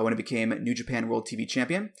when it became New Japan World TV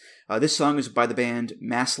Champion. This song is by the band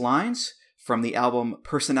Mass Lines from the album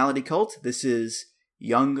Personality Cult. This is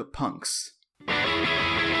Young Punks.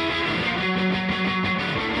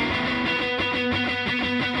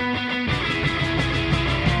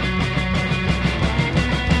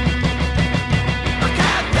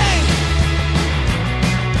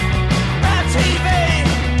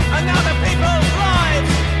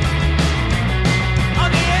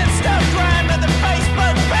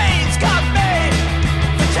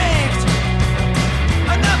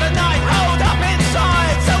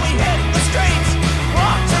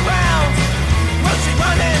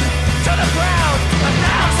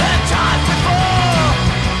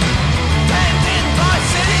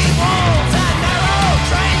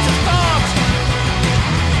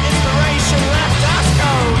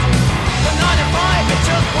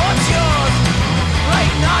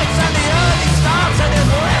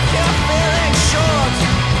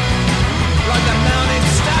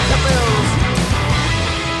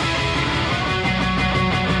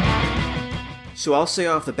 So I'll say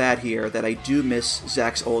off the bat here that I do miss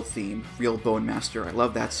Zack's old theme, Real Bone Master. I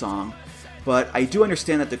love that song. But I do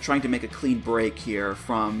understand that they're trying to make a clean break here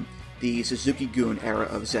from the Suzuki-gun era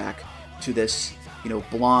of Zack to this,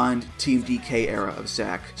 blonde Team DK era of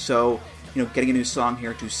Zack. So, getting a new song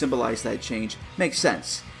here to symbolize that change makes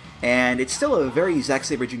sense. And it's still a very Zack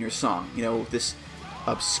Sabre Jr. song. This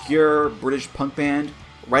obscure British punk band,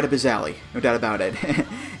 right up his alley, no doubt about it.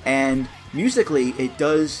 And musically, it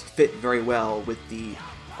does fit very well with the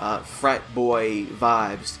frat boy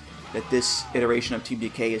vibes that this iteration of Team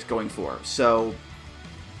DK is going for. So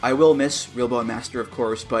I will miss Real Bone Master, of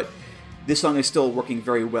course, but this song is still working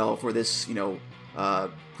very well for this,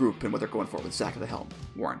 group and what they're going for with Zack at the helm.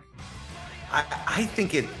 Warren. I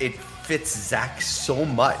think it fits Zack so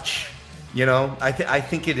much. I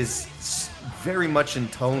think it is very much in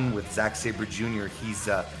tone with Zack Sabre Jr. He's,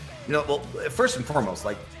 first and foremost,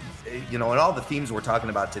 in all the themes we're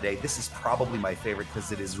talking about today, this is probably my favorite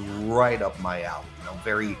because it is right up my alley.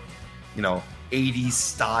 Very, 80s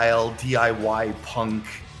style, DIY punk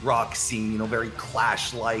rock scene, very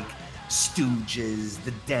Clash-like, Stooges,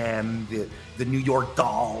 The Damned, the New York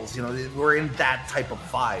Dolls, we're in that type of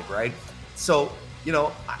vibe, right? So,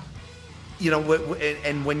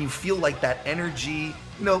 and when you feel like that energy,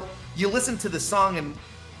 you listen to the song and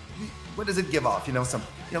what does it give off? Some,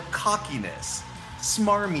 cockiness,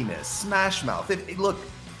 smarminess, smash mouth.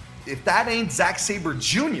 If that ain't Zack Sabre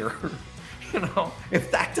Jr.,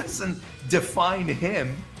 if that doesn't define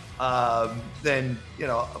him, then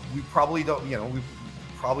we probably don't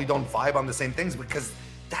vibe on the same things because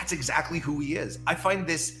that's exactly who he is. I find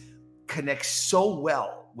this connects so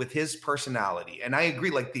well with his personality, and I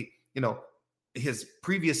agree. His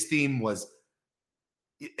previous theme was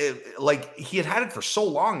he had it for so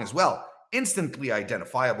long as well. Instantly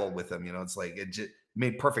identifiable with him, it's like it just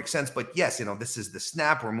made perfect sense. But yes, this is the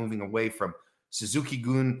snap. We're moving away from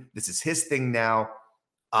Suzuki-gun. This is his thing now.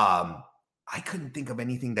 I couldn't think of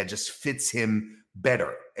anything that just fits him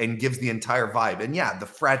better and gives the entire vibe. And yeah, the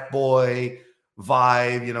frat boy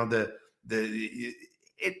vibe,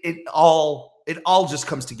 it all just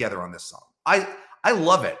comes together on this song. I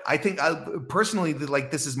love it. I think personally,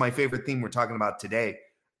 this is my favorite theme we're talking about today.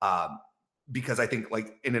 Because I think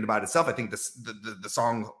in and about itself, I think the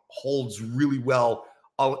song holds really well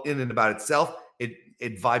all in and about itself.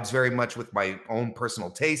 it vibes very much with my own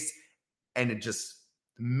personal taste, and it just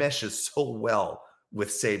meshes so well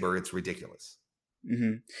with Saber. It's ridiculous.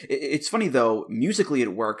 Mm-hmm. It's funny though, musically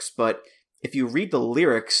it works, but if you read the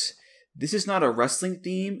lyrics, this is not a wrestling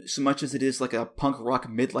theme so much as it is like a punk rock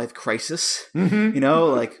midlife crisis. Mm-hmm. You know,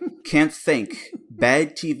 like can't think,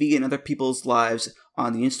 bad TV in other people's lives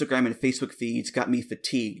on the Instagram and Facebook feeds got me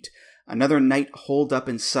fatigued. Another night holed up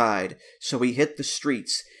inside, so we hit the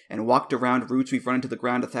streets and walked around routes we've run into the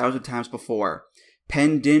ground 1,000 times before.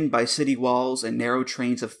 Penned in by city walls and narrow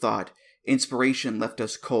trains of thought, inspiration left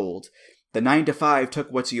us cold. The 9 to 5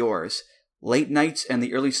 took what's yours. Late nights and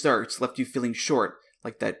the early starts left you feeling short,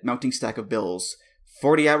 like that mounting stack of bills.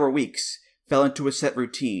 40-hour weeks, fell into a set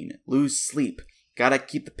routine, lose sleep, gotta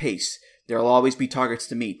keep the pace. There'll always be targets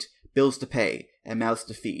to meet, bills to pay, and mouths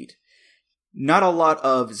to feed. Not a lot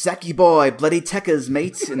of Zachy boy, bloody Tekkas,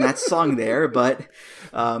 mates, in that song there, but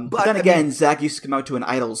then again, Zach used to come out to an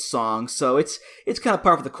Idols song, so it's kind of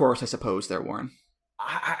par for the course, I suppose, there, Warren.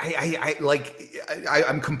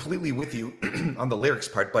 I'm completely with you on the lyrics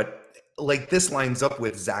part, but like this lines up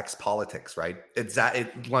with Zach's politics, right?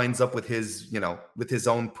 It lines up with his, with his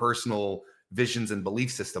own personal visions and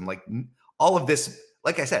belief system. Like all of this,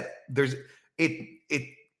 like I said, it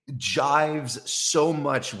jives so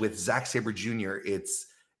much with Zack Sabre Jr. It's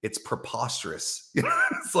preposterous.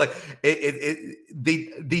 It's like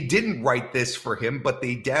they didn't write this for him, but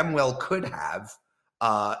they damn well could have.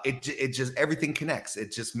 It just, everything connects.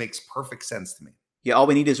 It just makes perfect sense to me. Yeah, all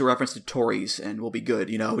we need is a reference to Tories and we'll be good,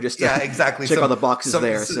 just to exactly. check all the boxes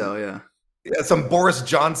there. So yeah, some Boris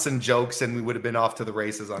Johnson jokes and we would have been off to the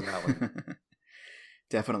races on that one.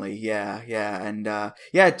 Definitely, yeah, and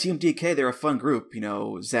Team DK, they're a fun group.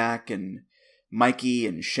 Zach and Mikey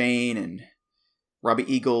and Shane and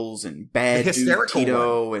Robbie Eagles and Bad Dude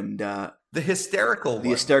Tito and the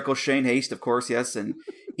hysterical Shane Haste, of course, yes, and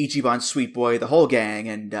Ichiban Sweet Boy, the whole gang.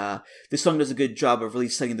 And this song does a good job of really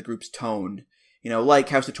setting the group's tone. Like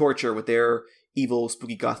House of Torture with their evil,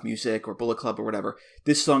 spooky goth music, or Bullet Club or whatever.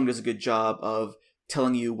 This song does a good job of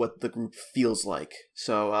telling you what the group feels like.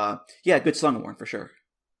 So, good song, Warren, for sure.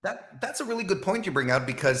 That's a really good point you bring out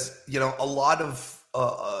because, a lot of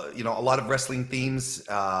wrestling themes,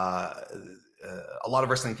 a lot of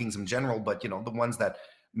wrestling themes in general, but, the ones that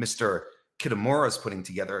Mr. Kitamura is putting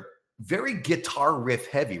together, very guitar riff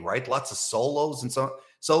heavy, right? Lots of solos and so on.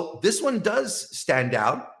 So this one does stand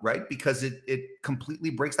out, right? Because it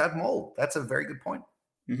completely breaks that mold. That's a very good point.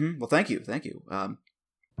 Mm-hmm. Well, thank you.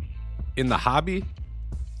 In the hobby,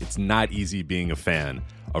 it's not easy being a fan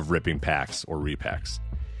of ripping packs or repacks.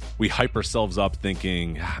 We hype ourselves up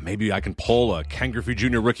thinking, maybe I can pull a Ken Griffey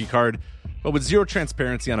Jr. rookie card, but with zero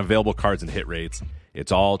transparency on available cards and hit rates,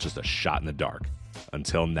 it's all just a shot in the dark.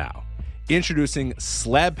 Until now. Introducing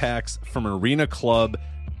slab packs from arenaclub.com,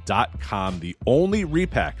 the only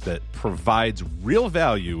repack that provides real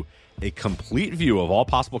value, a complete view of all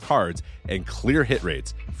possible cards, and clear hit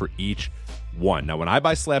rates for each one. Now, when I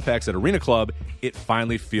buy slab packs at Arena Club, it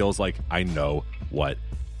finally feels like I know what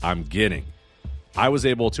I'm getting. I was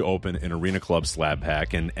able to open an Arena Club slab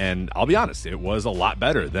pack, and I'll be honest, it was a lot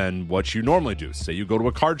better than what you normally do. Say you go to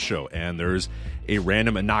a card show, and there's a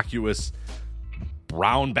random innocuous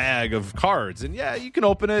brown bag of cards, and you can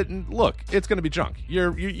open it and look, it's going to be junk.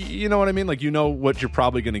 You know what I mean? Like, what you're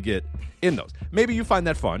probably going to get in those. Maybe you find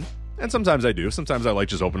that fun, and sometimes I do. Sometimes I like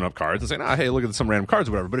just opening up cards and saying, hey, look at some random cards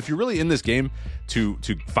or whatever. But if you're really in this game to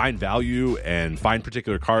find value and find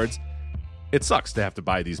particular cards, it sucks to have to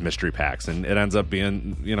buy these mystery packs, and it ends up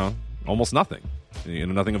being, almost nothing.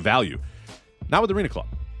 Nothing of value. Not with Arena Club.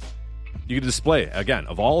 You can display, again,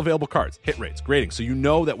 of all available cards, hit rates, grading. So you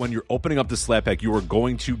know that when you're opening up this slab pack, you are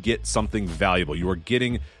going to get something valuable. You are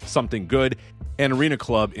getting something good. And Arena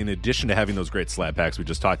Club, in addition to having those great slab packs we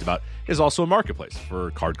just talked about, is also a marketplace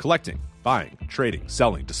for card collecting, buying, trading,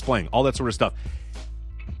 selling, displaying, all that sort of stuff.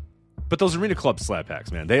 But those Arena Club slab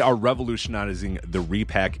packs, man, they are revolutionizing the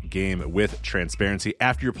repack game with transparency.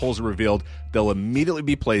 After your pulls are revealed, they'll immediately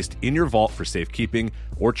be placed in your vault for safekeeping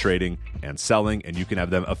or trading and selling, and you can have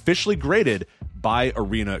them officially graded by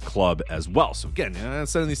Arena Club as well. So again,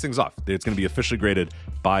 sending these things off, it's going to be officially graded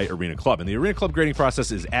by Arena Club. And the Arena Club grading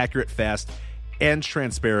process is accurate, fast, and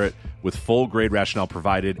transparent, with full grade rationale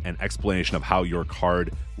provided and explanation of how your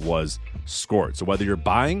card was scored. So whether you're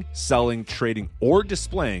buying, selling, trading, or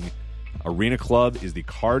displaying, Arena Club is the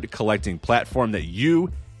card collecting platform that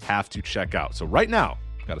you have to check out. So right now,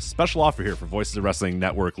 I've got a special offer here for Voices of Wrestling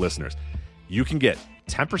Network listeners. You can get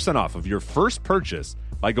 10% off of your first purchase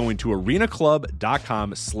by going to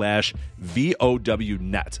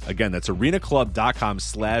arenaclub.com/VOWnet. Again, that's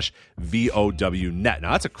arenaclub.com/VOWnet.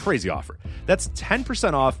 Now, that's a crazy offer. That's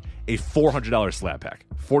 10% off a $400 slab pack.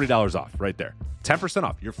 $40 off right there. 10%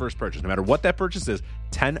 off your first purchase. No matter what that purchase is,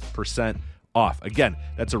 10% off. Again,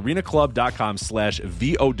 that's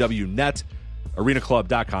arenaclub.com/VOWnet.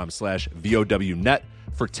 arenaclub.com/VOWnet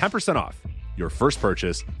for 10% off your first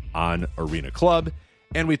purchase on Arena Club.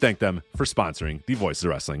 And we thank them for sponsoring the Voices of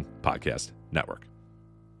Wrestling Podcast Network.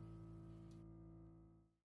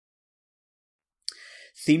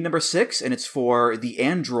 Theme number 6, and it's for the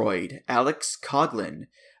android, Alex Coughlin,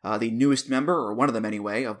 the newest member, or one of them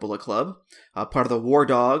anyway, of Bullet Club, part of the War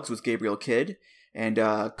Dogs with Gabriel Kidd. And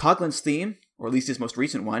Coughlin's theme, or at least his most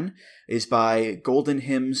recent one, is by Golden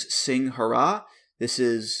Hymns Sing Hurrah. This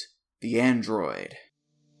is The Android.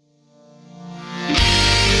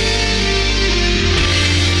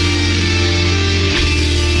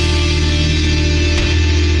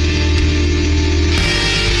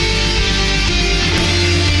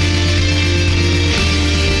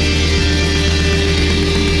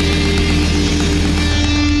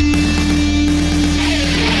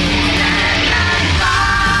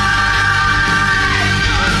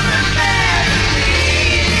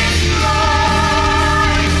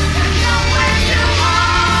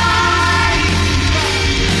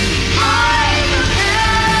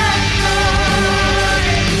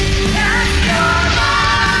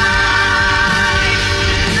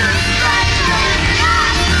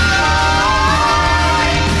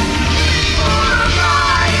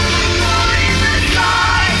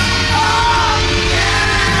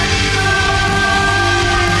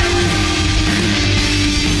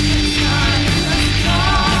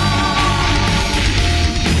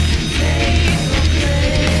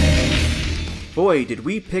 Boy, did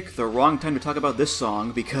we pick the wrong time to talk about this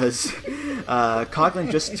song, because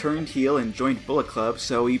Coughlin just turned heel and joined Bullet Club,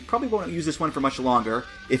 so he probably won't use this one for much longer,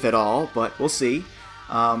 if at all, but we'll see.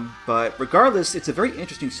 But regardless, it's a very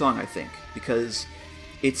interesting song, I think, because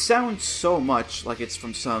it sounds so much like it's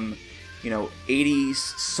from some,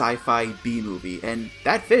 80s sci-fi B-movie, and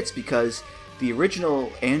that fits because the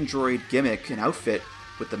original android gimmick and outfit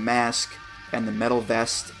with the mask and the metal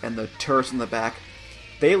vest and the turrets in the back,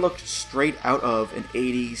 they looked straight out of an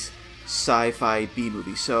 80s sci-fi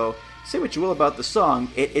B-movie. So, say what you will about the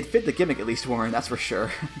song, it fit the gimmick at least, Warren, that's for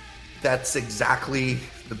sure. That's exactly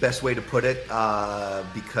the best way to put it,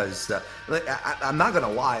 because I'm not going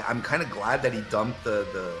to lie, I'm kind of glad that he dumped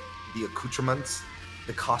the accoutrements,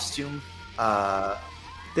 the costume.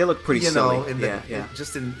 They look pretty silly.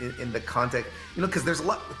 Just in the context, because there's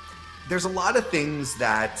a lot of things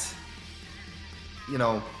that,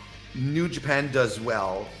 New Japan does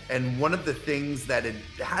well, and one of the things that it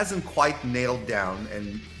hasn't quite nailed down,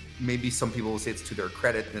 and maybe some people will say it's to their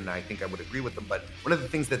credit, and I think I would agree with them, but one of the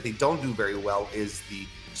things that they don't do very well is the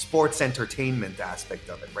sports entertainment aspect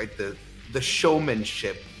of it, right? The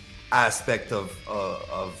showmanship aspect of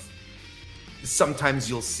sometimes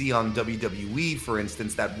you'll see on WWE, for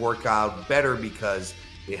instance, that work out better because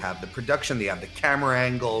they have the production, they have the camera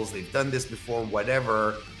angles, they've done this before,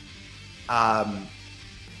 whatever.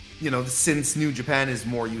 Since New Japan is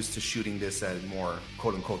more used to shooting this as more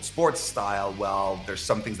quote-unquote sports style, well, there's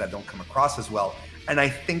some things that don't come across as well. And I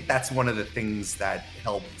think that's one of the things that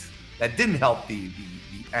didn't help the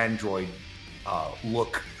android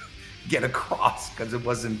look get across, because it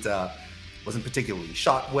wasn't particularly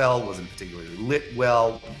shot well, wasn't particularly lit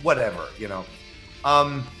well, whatever, it's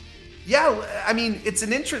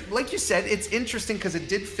an like you said, it's interesting because it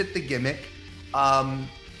did fit the gimmick.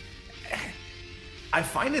 I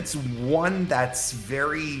find it's one that's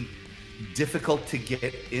very difficult to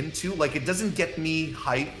get into. Like, it doesn't get me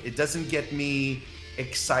hyped. It doesn't get me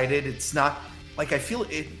excited. It's not like, I feel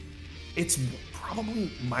it's probably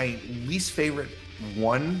my least favorite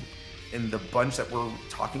one in the bunch that we're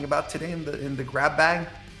talking about today in the grab bag.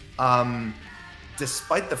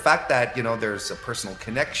 Despite the fact that, there's a personal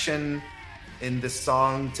connection in this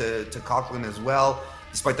song to Coughlin as well.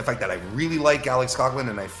 Despite the fact that I really like Alex Coughlin,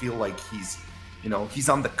 and I feel like he's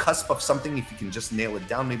on the cusp of something. If he can just nail it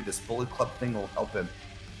down, maybe this Bullet Club thing will help him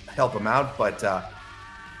out. But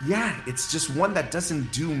it's just one that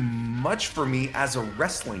doesn't do much for me as a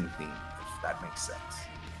wrestling theme, if that makes sense.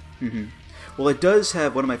 Mm-hmm. Well, it does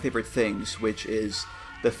have one of my favorite things, which is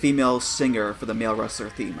the female singer for the male wrestler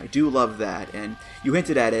theme. I do love that, and you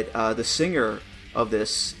hinted at it. The singer of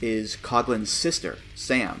this is Coughlin's sister,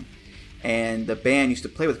 Sam, and the band used to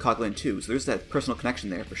play with Coughlin too, so there's that personal connection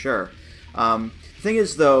there for sure. The thing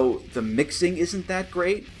is, though, the mixing isn't that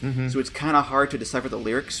great, so it's kind of hard to decipher the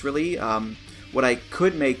lyrics, really. What I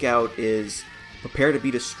could make out is prepare to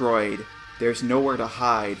be destroyed. There's nowhere to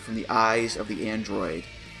hide from the eyes of the android.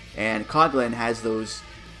 And Coughlin has those,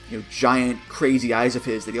 giant, crazy eyes of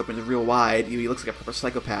his that he opens real wide. He looks like a proper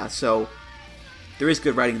psychopath. So there is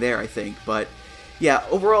good writing there, I think. But yeah,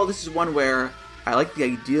 overall, this is one where I like the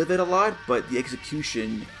idea of it a lot, but the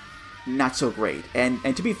execution, not so great. And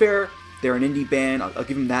to be fair, they're an indie band. I'll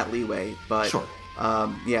give them that leeway. But Sure.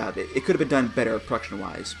 It could have been done better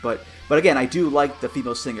production-wise. But again, I do like the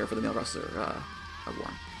female singer for the male wrestler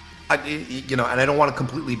one. And I don't want to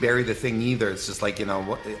completely bury the thing either. It's just like,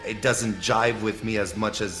 it doesn't jive with me as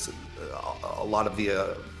much as a lot of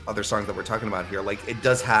the other songs that we're talking about here. Like, it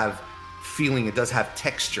does have feeling, it does have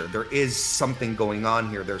texture. There is something going on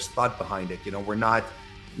here. There's thought behind it. We're not,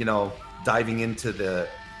 diving into the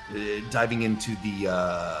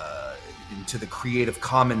Creative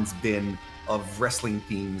Commons bin of wrestling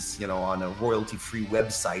themes, on a royalty-free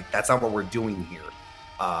website. That's not what we're doing here.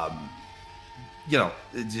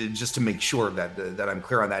 Just to make sure that I'm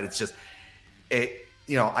clear on that. It's just,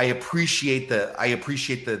 I appreciate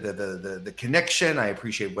the connection. I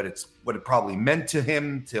appreciate what it probably meant to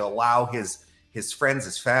him to allow his friends,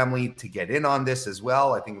 his family to get in on this as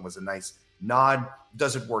well. I think it was a nice nod.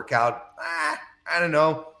 Does it work out? I don't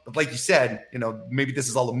know. But like you said, maybe this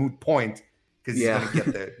is all a moot point because he's going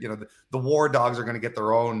to get the War Dogs are going to get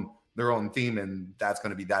their own theme, and that's going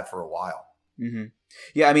to be that for a while. Mm-hmm.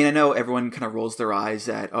 Yeah, I mean, I know everyone kind of rolls their eyes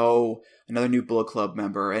at, another new Bullet Club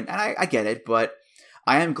member, and I get it, but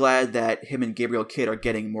I am glad that him and Gabriel Kidd are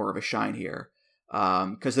getting more of a shine here,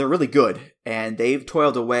 because they're really good, and they've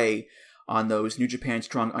toiled away on those New Japan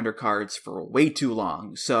Strong undercards for way too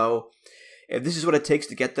long. So if this is what it takes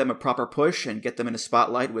to get them a proper push and get them in a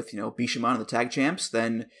spotlight with, Bishamon and the tag champs,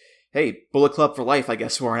 then hey, Bullet Club for life, I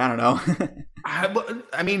guess, Warren. I don't know.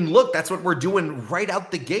 I mean, look, that's what we're doing right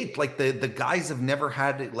out the gate. Like the guys have never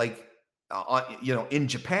had in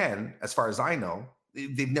Japan, as far as I know,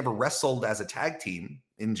 they've never wrestled as a tag team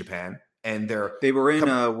in Japan, and they were in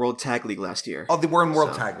World Tag League last year. Oh, they were in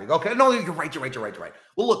World Tag League. Okay, no, you're right.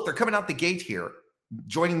 Well, look, they're coming out the gate here,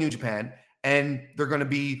 joining New Japan, and they're going to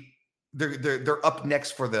be they're up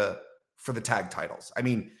next for the tag titles. I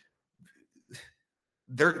mean,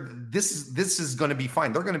 this is going to be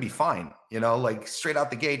fine. They're going to be fine. Like straight out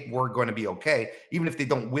the gate, we're going to be okay. Even if they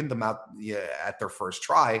don't win them out at their first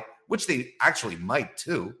try, which they actually might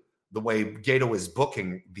too, the way Gato is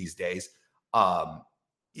booking these days.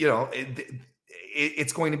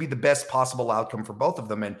 It's going to be the best possible outcome for both of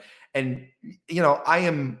them. And I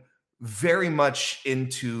am very much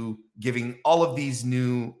into giving all of these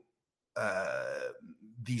new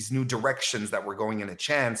directions that we're going in a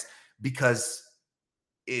chance because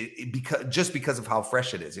of how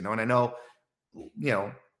fresh it is, and I know,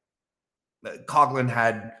 Coughlin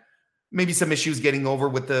had maybe some issues getting over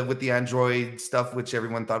with the Android stuff, which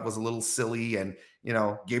everyone thought was a little silly. And,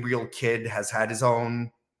 Gabriel Kidd has had his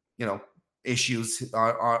own, issues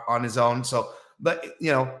on his own. So, but,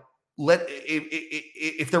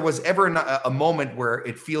 if there was ever a moment where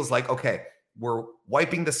it feels like, okay, we're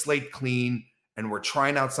wiping the slate clean and we're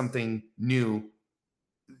trying out something new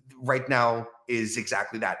right now is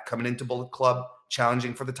exactly that. Coming into Bullet Club,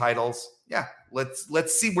 challenging for the titles. Yeah, let's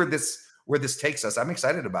see where this takes us. I'm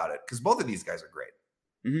excited about it because both of these guys are great.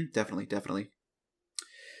 Mm-hmm, definitely.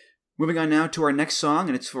 Moving on now to our next song,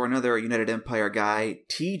 and it's for another United Empire guy,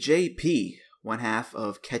 TJP, one half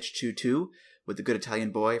of Catch 2-2 with the good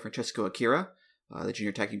Italian boy Francesco Akira, the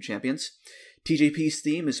junior tag team champions. TJP's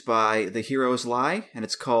theme is by The Hero's Lie, and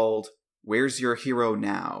it's called Where's Your Hero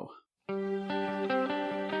Now?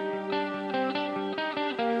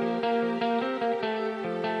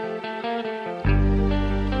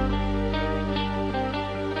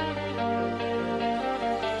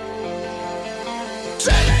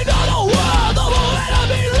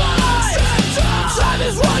 Time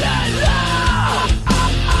is running out.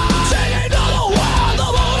 Singing all the world, the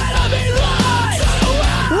whole enemy lies.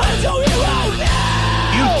 Where's your hero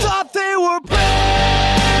now? You thought they were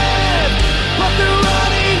brave, but they're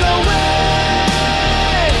running away.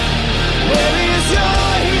 Where is your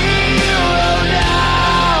hero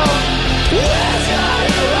now? Where's your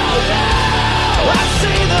hero now? I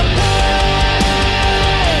see the pain,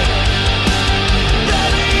 the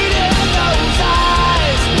need in those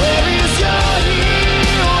eyes. Where is your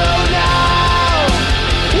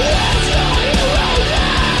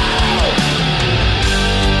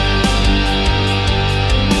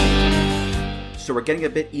So we're getting a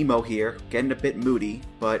bit emo here, getting a bit moody,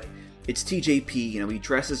 but it's TJP, he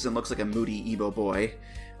dresses and looks like a moody emo boy.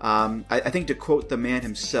 I think to quote the man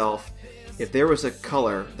himself, if there was a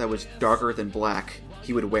color that was darker than black,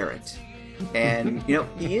 he would wear it. And,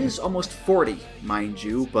 he is almost 40, mind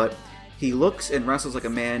you, but he looks and wrestles like a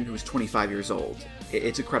man who's 25 years old.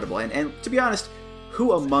 It's incredible. And to be honest,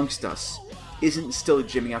 who amongst us isn't still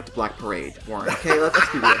gymming out to Black Parade, Warren? Okay, let's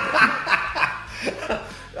be real.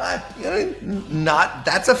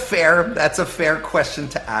 That's a fair question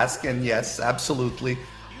to ask, and yes, absolutely.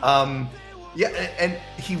 Yeah, and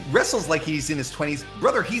he wrestles like he's in his 20s.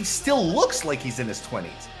 Brother, he still looks like he's in his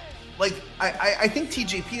 20s. Like, I think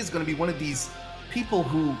TJP is going to be one of these people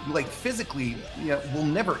who, like, physically, will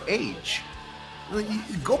never age.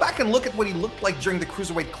 Go back and look at what he looked like during the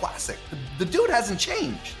Cruiserweight Classic. The dude hasn't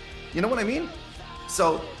changed. You know what I mean?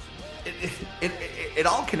 So it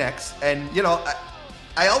all connects, and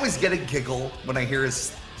I always get a giggle when I hear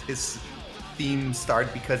his theme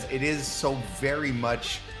start, because it is so very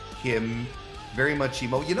much him, very much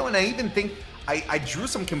emo. And I even think I drew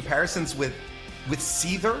some comparisons with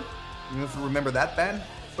Seether. If you remember that band?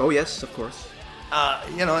 Oh yes, of course.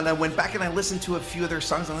 And I went back and I listened to a few of their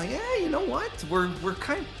songs. I'm like, yeah, you know what? We're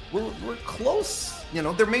close.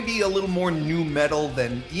 There may be a little more new metal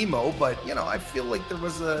than emo, but I feel like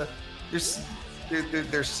we're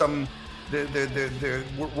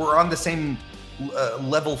on the same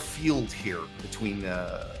level field here between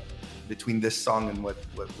this song and what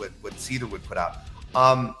Seether would put out.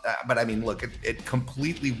 But I mean, look, it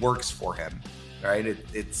completely works for him, right?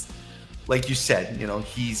 It's like you said,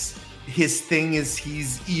 his thing is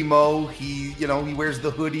he's emo. He wears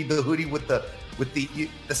the hoodie with the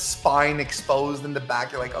spine exposed in the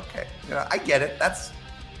back. You're like, okay, I get it.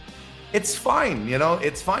 It's fine,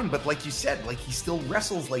 it's fine. But like you said, like, he still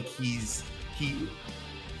wrestles like he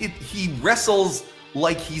wrestles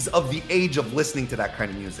like he's of the age of listening to that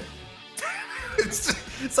kind of music.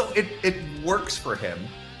 So it works for him,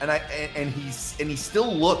 and he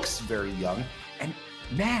still looks very young. And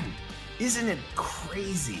man, isn't it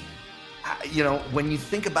crazy? When you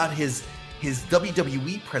think about his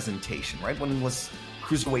WWE presentation, right? When he was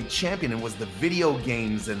Cruiserweight Champion, and was the video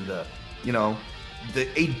games and the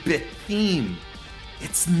 8-bit theme.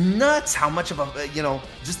 It's nuts how much of a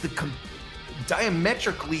just the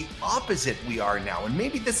diametrically opposite we are now. And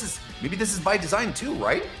maybe this is by design too,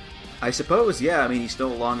 right? I suppose, yeah. I mean, he's no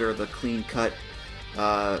longer the clean-cut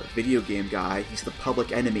video game guy. He's the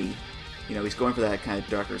public enemy. He's going for that kind of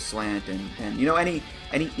darker slant. And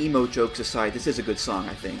any emo jokes aside, this is a good song,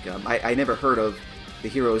 I think. I never heard of The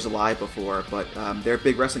Heroes Alive before, but they're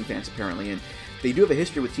big wrestling fans, apparently. And they do have a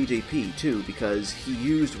history with TJP, too, because he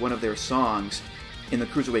used one of their songs in the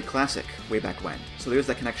Cruiserweight Classic way back when. So there's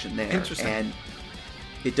that connection there. Interesting. And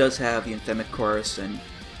it does have the anthemic chorus and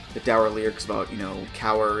the dour lyrics about,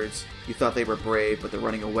 cowards. You thought they were brave, but they're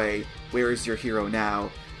running away. Where is your hero now?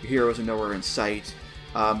 Your heroes are nowhere in sight.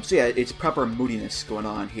 So yeah, it's proper moodiness going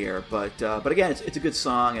on here. But again, it's a good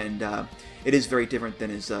song, and it is very different than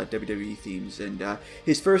his WWE themes. And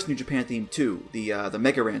his first New Japan theme, too, the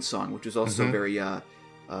Mega Ran song, which was also very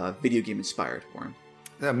video game inspired for him.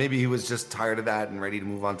 Yeah, maybe he was just tired of that and ready to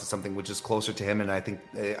move on to something which is closer to him, and I think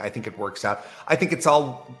it works out. I think it's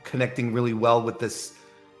all connecting really well with this,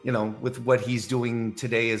 with what he's doing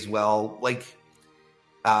today as well. Like,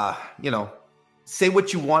 say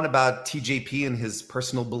what you want about TJP and his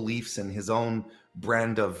personal beliefs and his own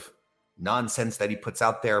brand of nonsense that he puts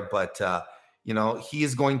out there, but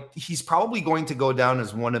he's probably going to go down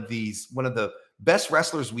as one of the best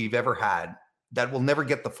wrestlers we've ever had that will never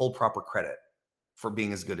get the full proper credit for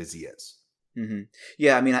being as good as he is. Mm-hmm.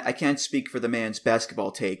 Yeah, I mean, I can't speak for the man's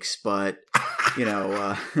basketball takes, but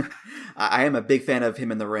I am a big fan of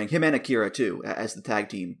him in the ring. Him and Akira too, as the tag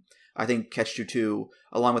team. I think Ketchu 2,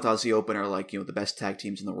 along with Aussie Open, are like the best tag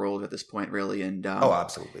teams in the world at this point, really. And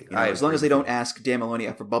absolutely. As long as they don't ask Dan Maloney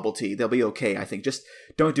up for bubble tea, they'll be okay. I think just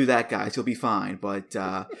don't do that, guys. You'll be fine. But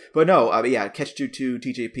no, Ketchu 2,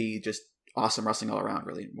 TJP, just awesome wrestling all around,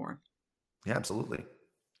 really. Warren. Yeah, absolutely.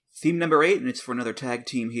 Theme number 8, and it's for another tag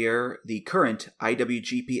team here. The current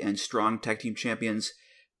IWGP and Strong Tag Team Champions,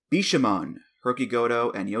 Bishamon, Hirooki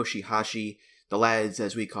Goto, and Yoshihashi, the lads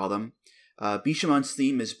as we call them. Bishamon's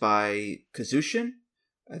theme is by Kazushin.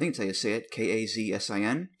 I think it's how you say it,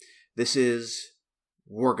 Kazsin. This is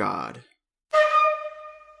War God.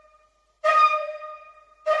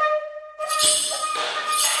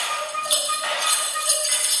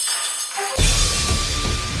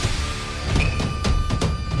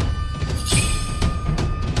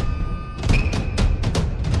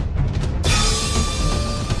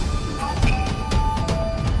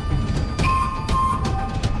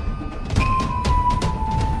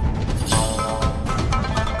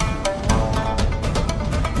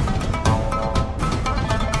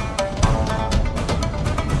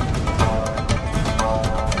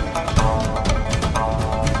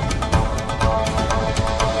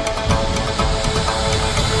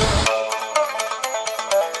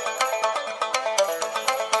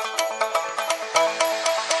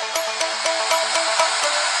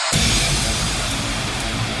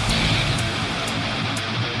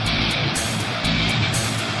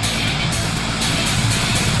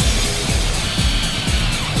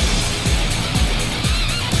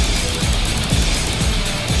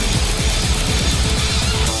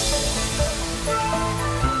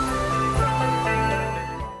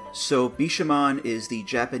 So Bishamon is the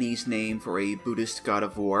Japanese name for a Buddhist god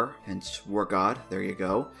of war, hence war god, there you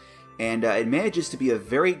go. And it manages to be a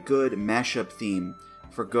very good mashup theme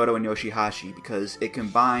for Goto and Yoshihashi because it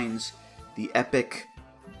combines the epic,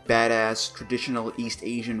 badass, traditional East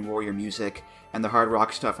Asian warrior music and the hard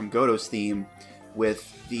rock stuff from Goto's theme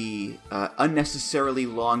with the unnecessarily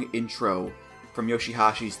long intro from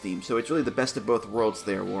Yoshihashi's theme. So it's really the best of both worlds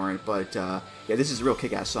there, Warren. But yeah, this is a real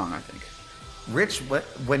kick-ass song, I think. Rich,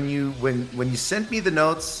 when you sent me the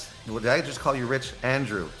notes, did I just call you Rich?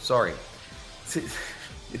 Andrew, sorry.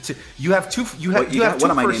 You have two. You have one two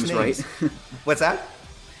of my first names, names. right? What's that?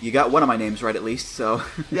 You got one of my names right, at least. So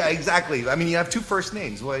yeah, exactly. I mean, you have two first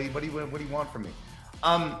names. What do you want from me?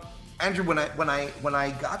 Andrew, when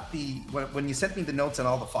you sent me the notes and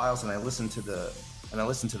all the files, and I listened to the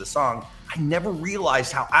song, I never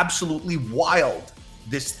realized how absolutely wild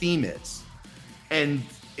this theme is, and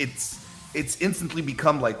it's instantly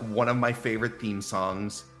become like one of my favorite theme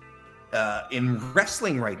songs in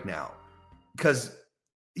wrestling right now, because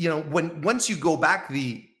once you go past,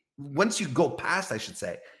 I should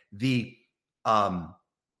say, the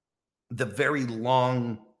very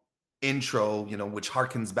long intro, which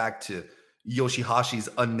harkens back to Yoshihashi's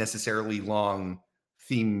unnecessarily long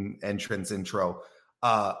theme entrance intro.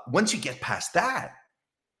 Once you get past that,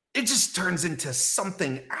 it just turns into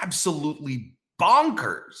something absolutely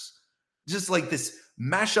bonkers. Just like this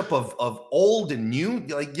mashup of old and new.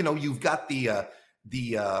 Like, you've got the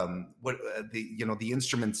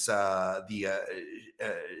instruments, the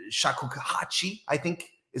shakuhachi, I think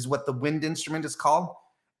is what the wind instrument is called,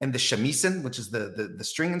 and the shamisen, which is the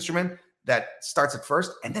string instrument that starts at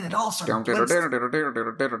first, and then it all sort of blends. And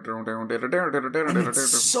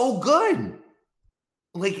it's so good.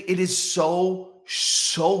 Like, it is so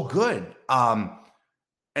good.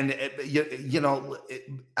 And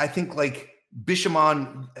I think like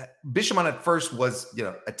Bishamon at first was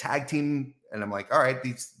a tag team, and I'm like, all right,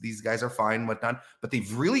 these guys are fine, whatnot, but they've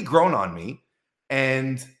really grown on me.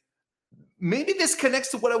 And maybe this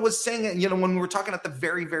connects to what I was saying, when we were talking at the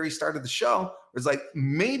very, very start of the show. It was like,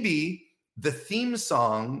 maybe the theme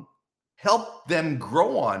song helped them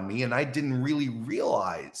grow on me, and I didn't really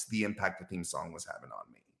realize the impact the theme song was having on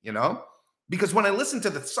me, because when I listened to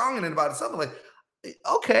the song and about itself, I'm like,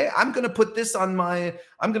 okay, I'm gonna put this on my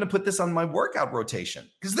workout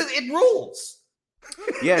rotation because it rules.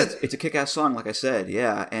 Yeah, it's a kick-ass song, like I said.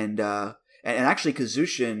 Yeah, and actually,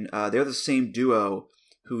 Kazushin, they're the same duo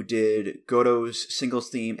who did Goto's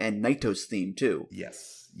singles theme and Naito's theme too.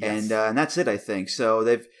 Yes. And that's it, I think. So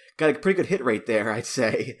they've got a pretty good hit rate there, I'd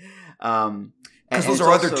say. Because those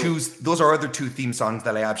are other two theme songs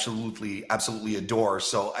that I absolutely adore.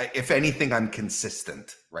 So if anything, I'm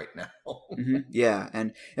consistent right now. Mm-hmm. Yeah,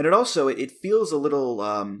 and it also it feels a little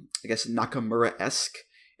I guess Nakamura-esque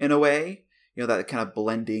in a way. That kind of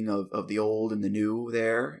blending of the old and the new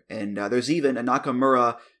there. And there's even a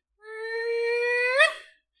Nakamura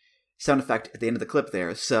sound effect at the end of the clip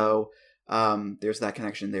there. So there's that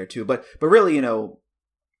connection there too. But really,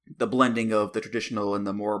 the blending of the traditional and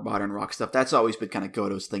the more modern rock stuff, that's always been kind of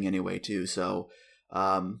Goto's thing anyway too. So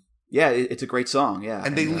yeah, it's a great song. Yeah.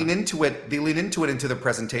 And they lean into it. They lean into it into the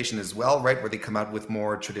presentation as well, right? Where they come out with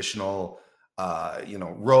more traditional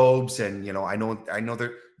robes, and I know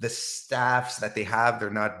the staffs that they have, they're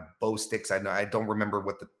not bow sticks. I don't remember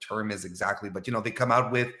what the term is exactly, but they come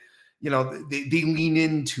out with, they lean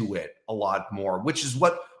into it a lot more, which is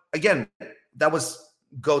what, again, that was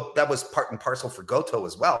part and parcel for Goto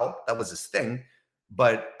as well. That was his thing.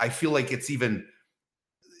 But I feel like it's even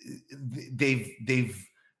they've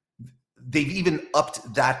even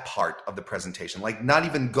upped that part of the presentation. Like, not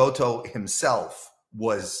even Goto himself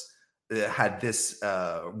had this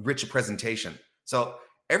rich presentation. So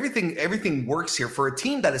everything works here for a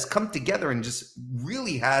team that has come together and just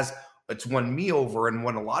really it's won me over and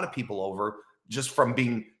won a lot of people over, just from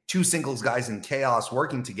being two singles guys in chaos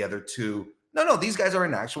working together to no, these guys are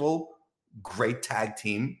an actual great tag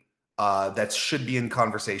team that should be in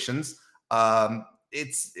conversations.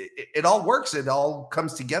 It all works. It all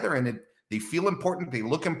comes together, and they feel important. They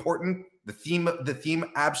look important. The theme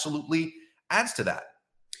absolutely adds to that.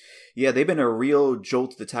 Yeah, they've been a real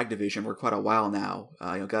jolt to the tag division for quite a while now.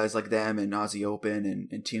 Guys like them and Aussie Open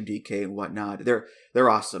and Team DK and whatnot. They're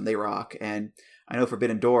awesome. They rock. And I know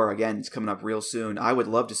Forbidden Door, again, it's coming up real soon. I would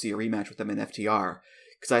love to see a rematch with them in FTR,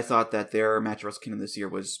 because I thought that their match at Wrestle Kingdom this year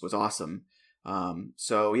was awesome.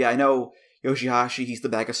 So yeah, I know Yoshihashi, he's the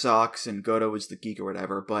bag of socks, and Goto is the geek or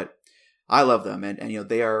whatever, but I love them, and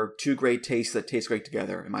they are two great tastes that taste great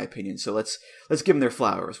together, in my opinion. So let's give them their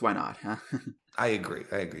flowers. Why not? Huh? I agree.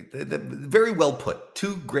 Very well put.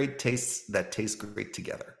 Two great tastes that taste great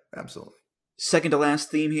together. Absolutely. Second to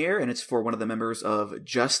last theme here, and it's for one of the members of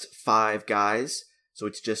Just Five Guys. So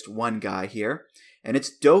it's just one guy here. And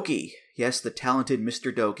it's Doki. Yes, the talented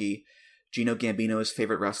Mr. Doki, Gino Gambino's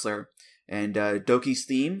favorite wrestler. And Doki's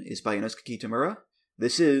theme is by Inosuke Kitamura.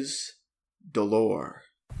 This is Dolor.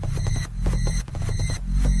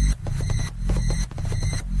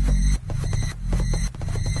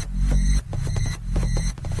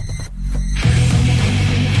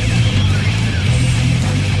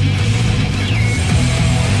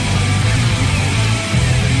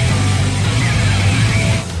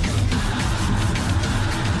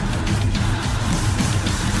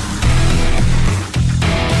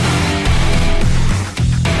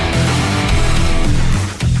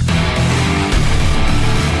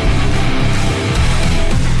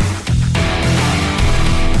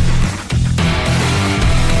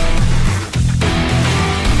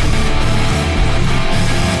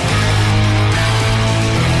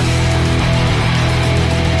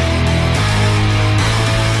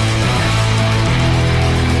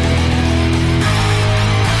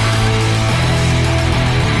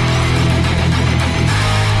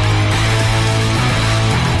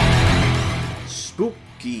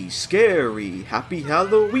 Scary, happy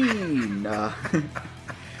Halloween.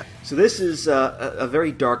 So this is a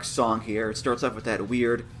very dark song here. It starts off with that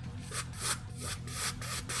weird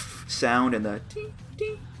sound and the ding,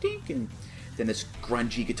 ding, ding, and then this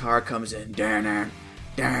grungy guitar comes in.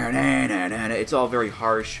 It's all very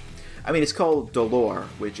harsh. I mean, it's called Dolor,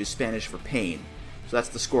 which is Spanish for pain. So that's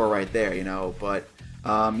the score right there, you know. But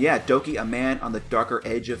yeah, Doki, a man on the darker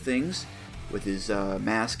edge of things, with his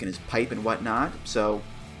mask and his pipe and whatnot. So,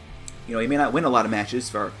 you know, he may not win a lot of matches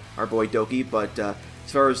for our boy Doki, but as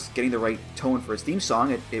far as getting the right tone for his theme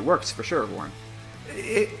song, it works for sure, Warren.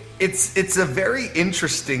 It's a very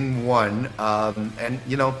interesting one, and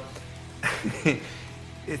you know,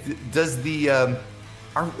 does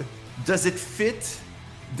it fit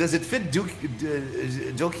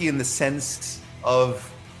Doki in the sense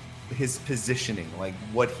of his positioning, like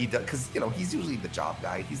what he does? Because you know, he's usually the job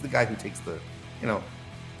guy. He's the guy who takes the, you know.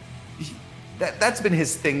 That's been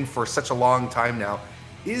his thing for such a long time now.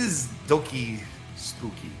 Is Doki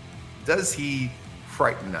spooky? Does he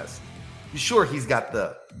frighten us? Sure, he's got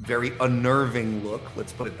the very unnerving look,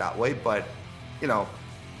 let's put it that way, but you know,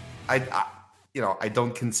 I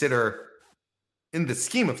don't consider, in the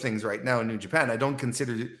scheme of things right now in New Japan, I don't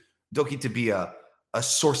consider Doki to be a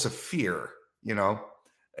source of fear, you know,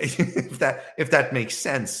 if that makes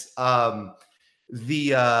sense. But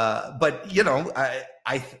you know,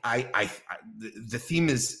 the theme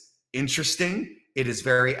is interesting. It is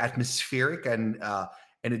very atmospheric, and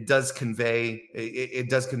it does convey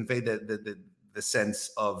the sense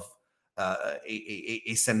of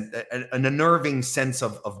an unnerving sense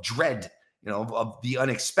of dread, you know, of the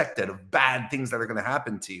unexpected, of bad things that are going to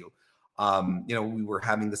happen to you. You know, we were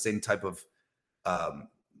having the same type of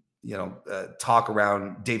talk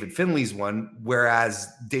around David Finlay's one,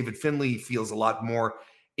 whereas David Finlay feels a lot more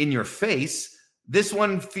in your face. This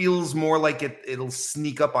one feels more like it'll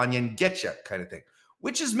sneak up on you and get you, kind of thing,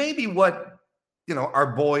 which is maybe what, you know,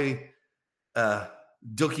 our boy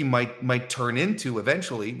Doki might turn into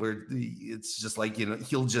eventually, where it's just like, you know,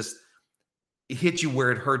 he'll just hit you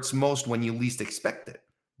where it hurts most when you least expect it.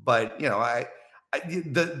 But you know,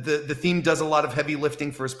 the theme does a lot of heavy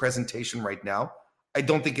lifting for his presentation right now. I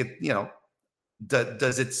don't think it, you know,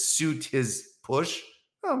 does it suit his push?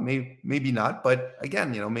 Well, maybe not. But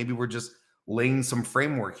again, you know, maybe we're just laying some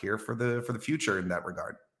framework here for the future in that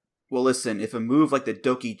regard. Well, listen, if a move like the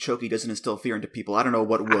Doki Choki doesn't instill fear into people, I don't know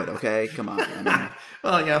what would, okay? Come on. I mean,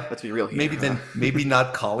 well, yeah. Let's be real here. Maybe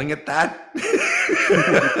not calling it that.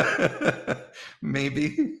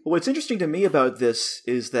 Maybe. Well, what's interesting to me about this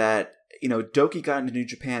is that, you know, Doki got into New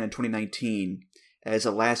Japan in 2019 as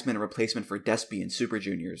a last-minute replacement for Despy in Super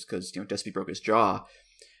Juniors because, you know, Despy broke his jaw.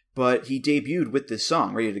 But he debuted with this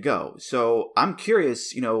song ready to go. So I'm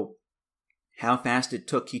curious, you know, how fast it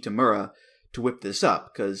took Kitamura to whip this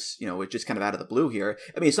up, because, you know, it's just kind of out of the blue here.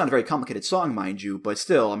 I mean, it's not a very complicated song, mind you, but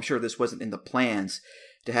still, I'm sure this wasn't in the plans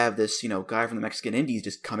to have this, you know, guy from the Mexican Indies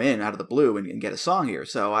just come in out of the blue and get a song here.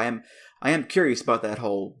 So I am curious about that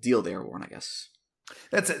whole deal there, Warren, I guess.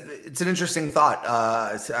 It's an interesting thought.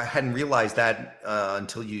 I hadn't realized that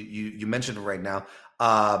until you mentioned it right now.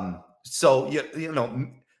 So you know,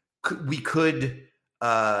 we could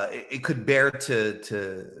it could bear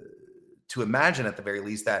to imagine at the very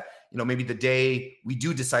least that, you know, maybe the day we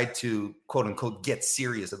do decide to quote unquote get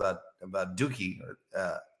serious about Doki,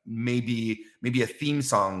 maybe a theme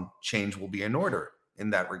song change will be in order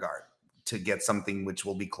in that regard to get something which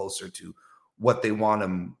will be closer to what they want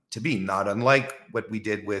him to be, not unlike what we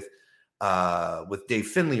did with Dave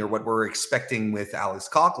Finlay or what we're expecting with Alex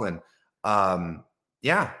Coughlin.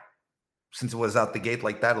 Since it was out the gate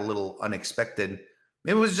like that, a little unexpected.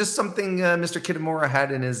 Maybe it was just something Mr. Kitamura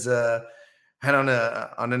had in his had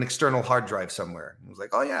on an external hard drive somewhere. He was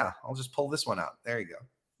like, "Oh yeah, I'll just pull this one out." There you go.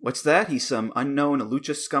 What's that? He's some unknown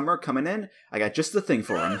lucha scummer coming in? I got just the thing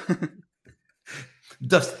for him.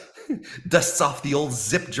 Dusts off the old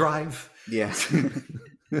zip drive. Yeah.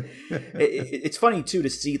 It's funny, too, to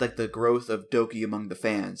see like the growth of Doki among the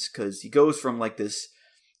fans, because he goes from like this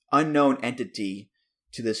unknown entity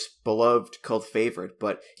to this beloved cult favorite,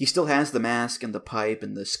 but he still has the mask and the pipe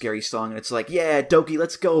and the scary song, and it's like, yeah, Doki,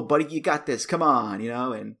 let's go, buddy, you got this, come on,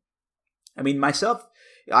 and I mean, myself,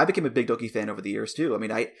 I became a big Doki fan over the years, too. I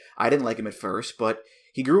mean, I didn't like him at first, but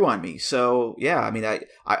he grew on me, so, yeah, I mean,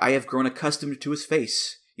 I have grown accustomed to his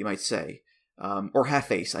face, you might say, or half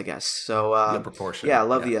face, I guess, so, proportion. Yeah, I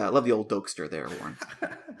love the old Dokester there, Warren.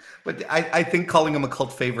 But I think calling him a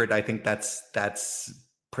cult favorite, I think that's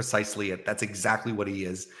precisely it. That's exactly what he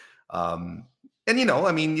is. And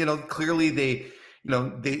I mean, clearly they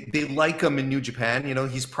like him in New Japan.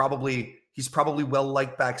 He's probably well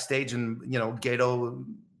liked backstage, and Gedo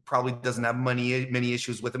probably doesn't have many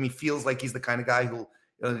issues with him. He feels like he's the kind of guy who,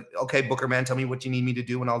 okay, Booker man, tell me what you need me to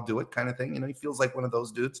do and I'll do it, kind of thing. He feels like one of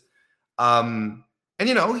those dudes. And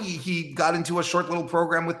he got into a short little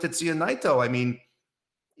program with Tetsuya Naito. I mean,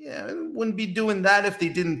 yeah, wouldn't be doing that if they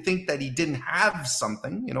didn't think that he didn't have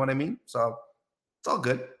something. You know what I mean? So it's all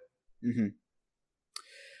good. Mm-hmm.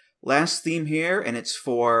 Last theme here, and it's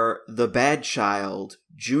for The Bad Child,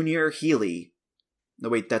 Junior Healy. No,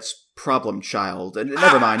 wait, that's Problem Child.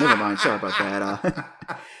 Never mind. Sorry about that.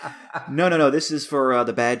 No. This is for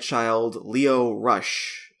The Bad Child, Lio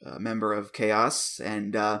Rush, a member of Chaos.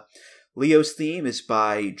 And Leo's theme is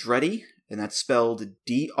by Dreddy, and that's spelled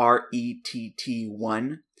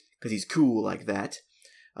DRETT1, because he's cool like that.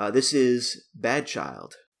 This is Bad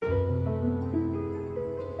Child.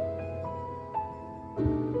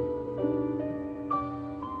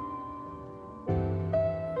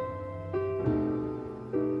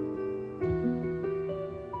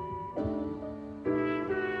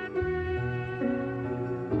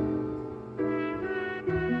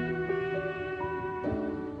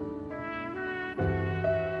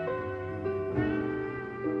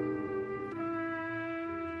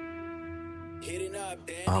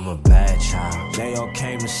 I'm a bad child. Leo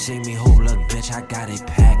came to see me, who look, bitch, I got it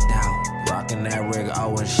packed out. Rockin' that rig,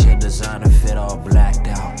 and shit, designer fit all blacked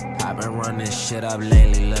out. I've been running shit up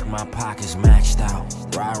lately, look, my pockets maxed out.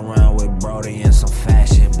 Ride around with Brody in some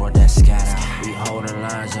fashion, boy, that scat out. We holding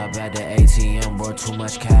lines up at the ATM, boy, too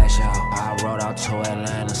much cash out. I rode out to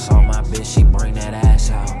Atlanta, saw my bitch, she bring that ass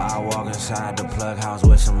out. I walk inside the plug house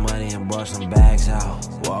with some money and brought some bags out.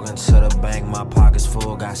 Walking to the bank, my pockets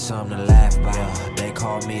full, got something to laugh about. Yeah, they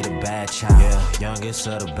call me the bad child, yeah, youngest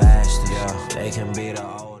of the bastards, yeah, they can be the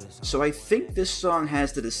oldest. So I think this song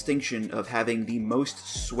has the distinction of having the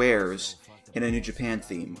most swears in a New Japan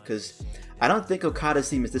theme, because I don't think Okada's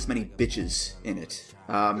theme has this many bitches in it.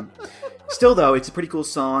 Still, though, it's a pretty cool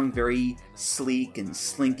song, very sleek and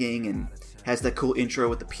slinking, and has that cool intro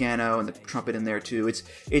with the piano and the trumpet in there, too.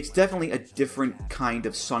 It's definitely a different kind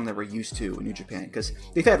of song that we're used to in New Japan, because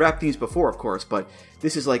they've had rap themes before, of course, but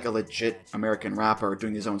this is like a legit American rapper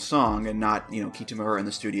doing his own song, and not, Kitamura in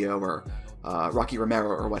the studio, or Rocky Romero,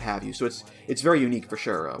 or what have you. So it's very unique for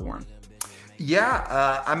sure, Warren.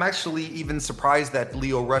 Yeah, I'm actually even surprised that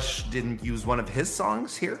Lio Rush didn't use one of his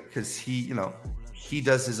songs here, because he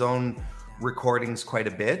does his own recordings quite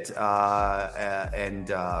a bit,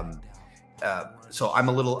 so I'm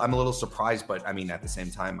a little surprised, but I mean, at the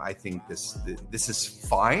same time, I think this is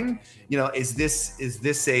fine. Is this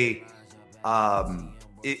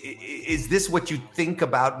what you think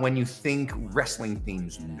about when you think wrestling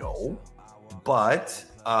themes? No, but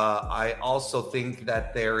I also think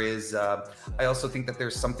that there's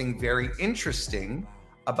something very interesting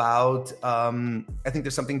about. I think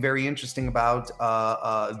there's something very interesting about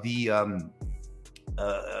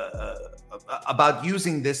about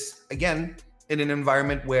using this again in an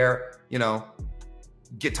environment where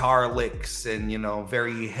guitar licks and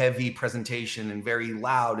very heavy presentation and very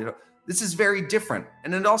loud. This is very different,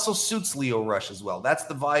 and it also suits Lio Rush as well. That's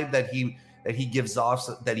the vibe that he gives off,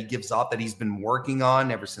 that he's been working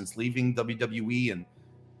on ever since leaving WWE and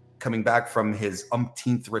coming back from his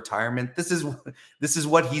umpteenth retirement. This is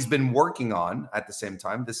what he's been working on. At the same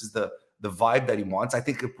time, this is the vibe that he wants. I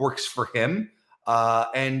think it works for him.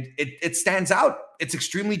 And it stands out. It's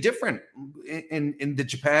extremely different in the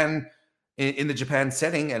Japan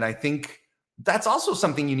setting, and I think that's also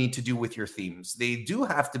something you need to do with your themes. You do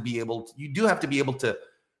have to be able to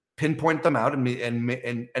pinpoint them out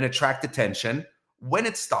and attract attention. When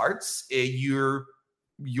it starts,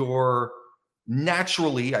 you're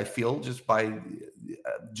naturally, I feel, just by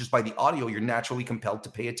the audio, you're naturally compelled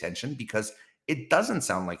to pay attention because it doesn't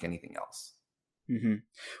sound like anything else. Mm-hmm.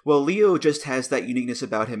 Well, Leo just has that uniqueness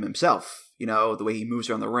about him himself. You know, the way he moves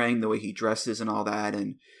around the ring, the way he dresses and all that.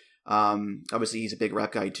 And obviously he's a big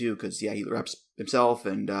rap guy too, because he raps himself,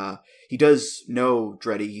 and he does know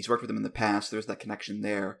Dreddy. He's worked with him in the past. There's that connection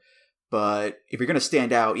there. But if you're going to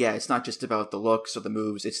stand out, it's not just about the looks or the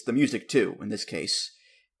moves. It's the music too, in this case.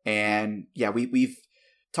 And we've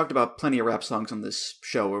talked about plenty of rap songs on this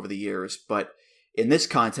show over the years, but in this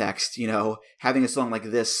context, having a song like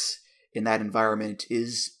this in that environment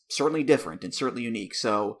is certainly different and certainly unique.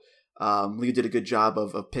 So Leo did a good job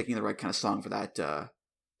of picking the right kind of song for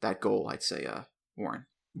that goal, I'd say, Warren.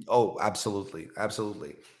 Oh, absolutely,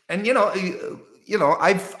 absolutely. And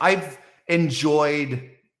I've enjoyed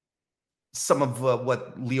some of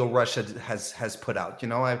what Leo Rush has put out.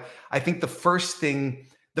 I think the first thing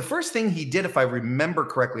he did, if I remember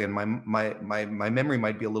correctly, and my memory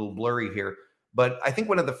might be a little blurry here, but I think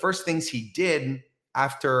one of the first things he did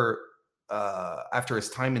after his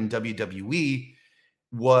time in WWE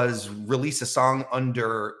was release a song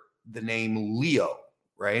under the name Leo,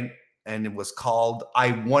 right? And it was called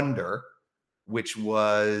 "I Wonder," which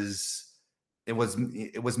was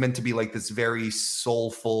meant to be like this very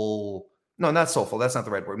soulful. No, not soulful. That's not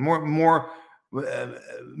the right word. More,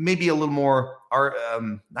 maybe a little more.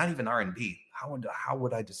 Not even R&B. How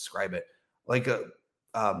would I describe it? Like a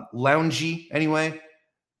loungy, anyway,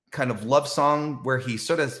 kind of love song where he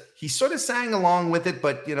sort of sang along with it,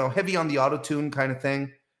 but heavy on the auto-tune kind of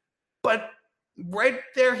thing. But right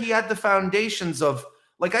there, he had the foundations of,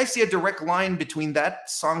 like, I see a direct line between that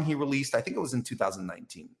song he released. I think it was in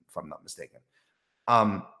 2019, if I'm not mistaken.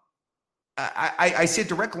 I see a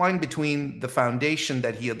direct line between the foundation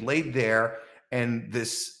that he had laid there and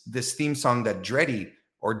this theme song that Dreddy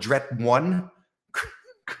or Dret One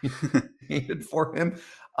created for him,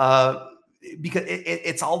 because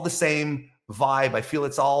it's all the same vibe. I feel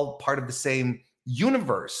it's all part of the same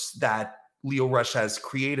universe that Leo Rush has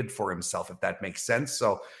created for himself, if that makes sense.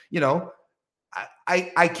 So,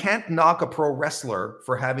 I can't knock a pro wrestler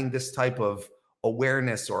for having this type of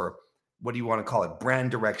awareness, or what do you want to call it,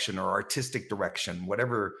 brand direction or artistic direction,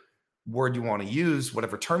 whatever word you want to use,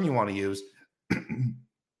 whatever term you want to use.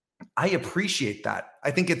 I appreciate that.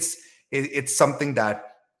 I think it's something that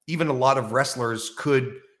even a lot of wrestlers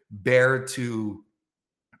could bear to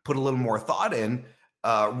put a little more thought in.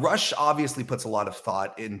 Rush obviously puts a lot of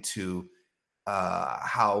thought into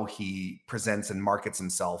how he presents and markets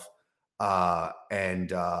himself.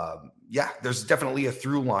 There's definitely a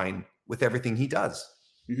through line with everything he does.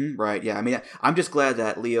 Mm-hmm, right. Yeah. I mean, I'm just glad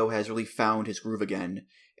that Leo has really found his groove again,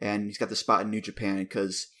 and he's got the spot in New Japan,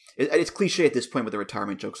 because it's cliche at this point with the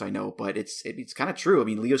retirement jokes, I know, but it's kind of true. I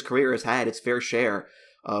mean, Leo's career has had its fair share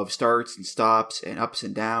of starts and stops and ups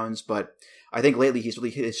and downs, but I think lately he's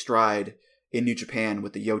really hit his stride in New Japan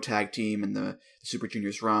with the Yo Tag Team and the Super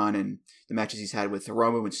Juniors run and the matches he's had with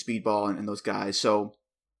Hiromu and Speedball and those guys. So,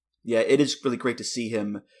 yeah, it is really great to see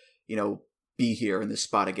him, be here in this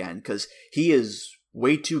spot again, because he is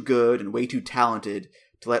way too good and way too talented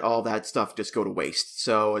to let all that stuff just go to waste.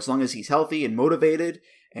 So as long as he's healthy and motivated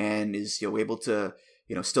and is able to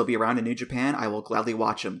still be around in New Japan, I will gladly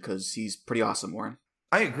watch him, because he's pretty awesome, Warren.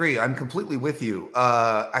 I agree. I'm completely with you.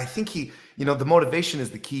 I think the motivation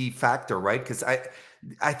is the key factor, right? Because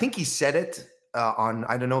I think he said it on,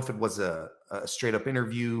 I don't know if it was a straight up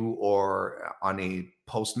interview or on a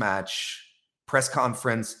post-match press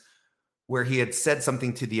conference, where he had said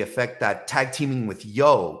something to the effect that tag teaming with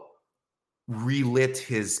Yo relit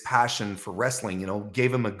his passion for wrestling,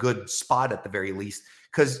 gave him a good spot at the very least.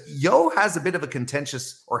 Because Yo has had a bit of a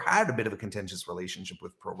contentious relationship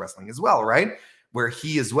with pro wrestling as well, right? Where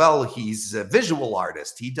he's a visual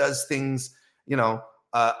artist. He does things,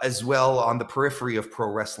 as well on the periphery of pro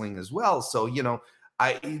wrestling as well. So,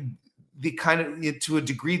 they kind of, to a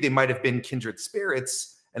degree, they might have been kindred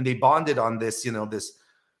spirits, and they bonded on this, this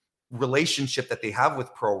relationship that they have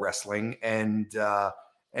with pro wrestling, and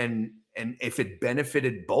if it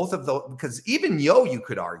benefited both of those, because even Yo, you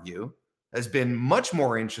could argue, has been much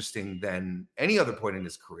more interesting than any other point in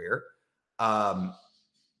his career.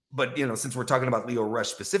 But since we're talking about Leo Rush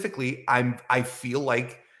specifically, I feel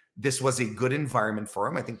like this was a good environment for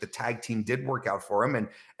him. I think the tag team did work out for him,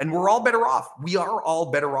 and we're all better off. We are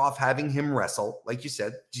all better off having him wrestle. Like you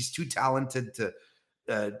said, he's too talented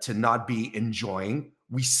to not be enjoying.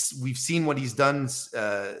 we've seen what he's done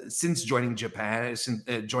since joining New Japan,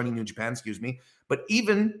 but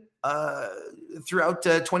even throughout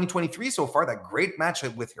 2023 so far, that great match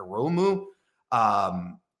with Hiromu,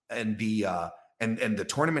 and the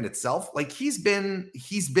tournament itself, like he's been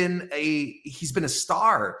a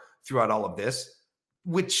star throughout all of this,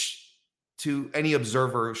 which to any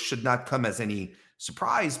observer should not come as any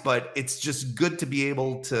surprise, but it's just good to be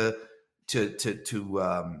able to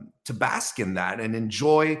bask in that and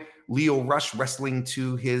enjoy Lio Rush wrestling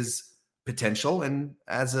to his potential and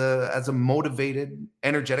as a motivated,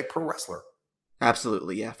 energetic pro wrestler.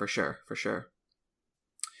 Absolutely, yeah, for sure.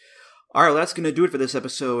 All right, well, that's going to do it for this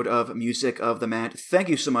episode of Music of the Mat. Thank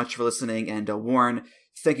you so much for listening, and Warren,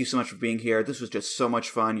 thank you so much for being here. This was just so much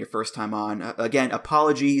fun, your first time on. Again,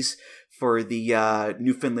 apologies for the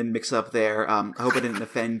Newfoundland mix-up there. I hope I didn't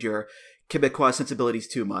offend your Quebecois sensibilities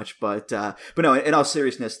too much, but no, in all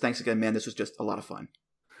seriousness, thanks again, man. This was just a lot of fun.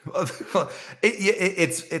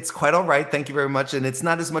 It's quite all right. Thank you very much. And it's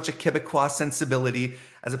not as much a Quebecois sensibility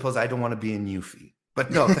as opposed to I don't want to be in Newfie.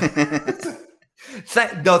 But no.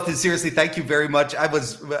 Seriously, thank you very much. I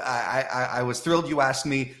was thrilled you asked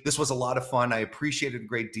me. This was a lot of fun. I appreciate it a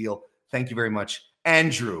great deal. Thank you very much.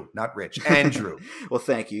 Andrew, not Rich. Andrew. Well,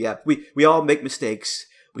 thank you. Yeah, we all make mistakes.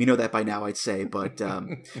 We know that by now, I'd say. But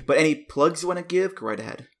any plugs you want to give, go right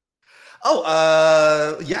ahead.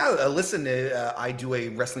 Listen, I do a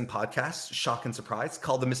wrestling podcast, Shock and Surprise,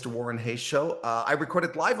 called The Mr. Warren Hayes Show. I record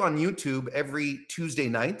it live on YouTube every Tuesday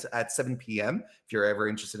night at 7 p.m. if you're ever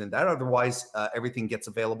interested in that. Otherwise, everything gets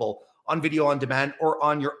available on video on demand or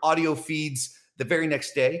on your audio feeds the very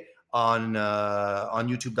next day on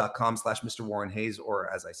youtube.com/Mr. Warren Hayes,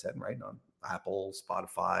 or as I said, right, on Apple,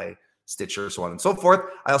 Spotify, Stitcher, so on and so forth.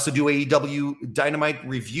 I also do AEW Dynamite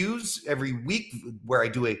reviews every week where I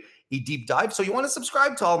do a deep dive. So you want to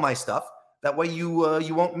subscribe to all my stuff. That way you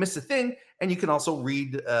won't miss a thing. And you can also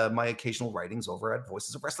read my occasional writings over at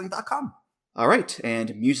voicesofwrestling.com. All right.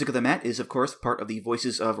 And Music of the Mat is, of course, part of the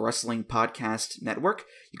Voices of Wrestling podcast network.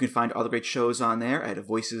 You can find all the great shows on there at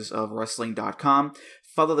voicesofwrestling.com.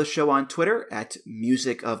 Follow the show on Twitter at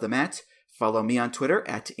Music of the Mat. Follow me on Twitter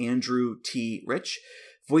at Andrew T. Rich.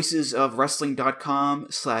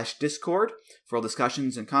 voicesofwrestling.com/Discord for all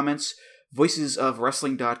discussions and comments.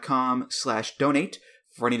 voicesofwrestling.com/donate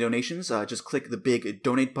for any donations. Just click the big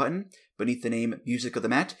donate button beneath the name Music of the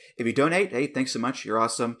Mat. If you donate, hey, thanks so much. You're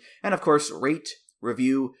awesome. And of course, rate,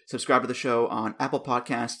 review, subscribe to the show on Apple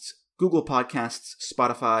Podcasts, Google Podcasts,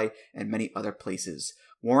 Spotify, and many other places.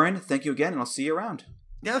 Warren, thank you again, and I'll see you around.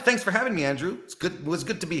 Yeah, thanks for having me, Andrew. It was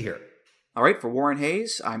good to be here. All right, for Warren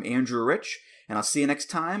Hayes, I'm Andrew Rich, and I'll see you next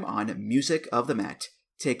time on Music of the Mat.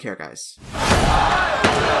 Take care, guys.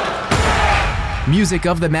 Music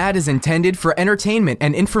of the Mat is intended for entertainment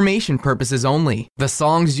and information purposes only. The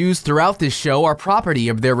songs used throughout this show are property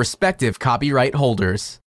of their respective copyright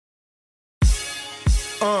holders.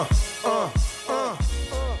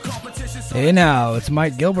 Hey now, it's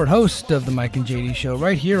Mike Gilbert, host of the Mike and JD Show,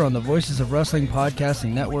 right here on the Voices of Wrestling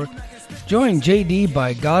Podcasting Network. Join JD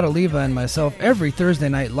by God Oliva and myself every Thursday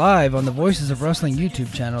night live on the Voices of Wrestling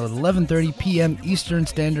YouTube channel at 11:30 p.m. Eastern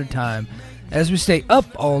Standard Time, as we stay up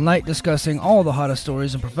all night discussing all the hottest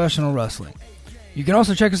stories in professional wrestling. You can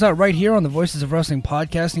also check us out right here on the Voices of Wrestling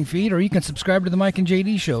podcasting feed, or you can subscribe to the Mike and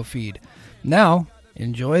JD Show feed. Now,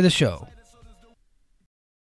 enjoy the show.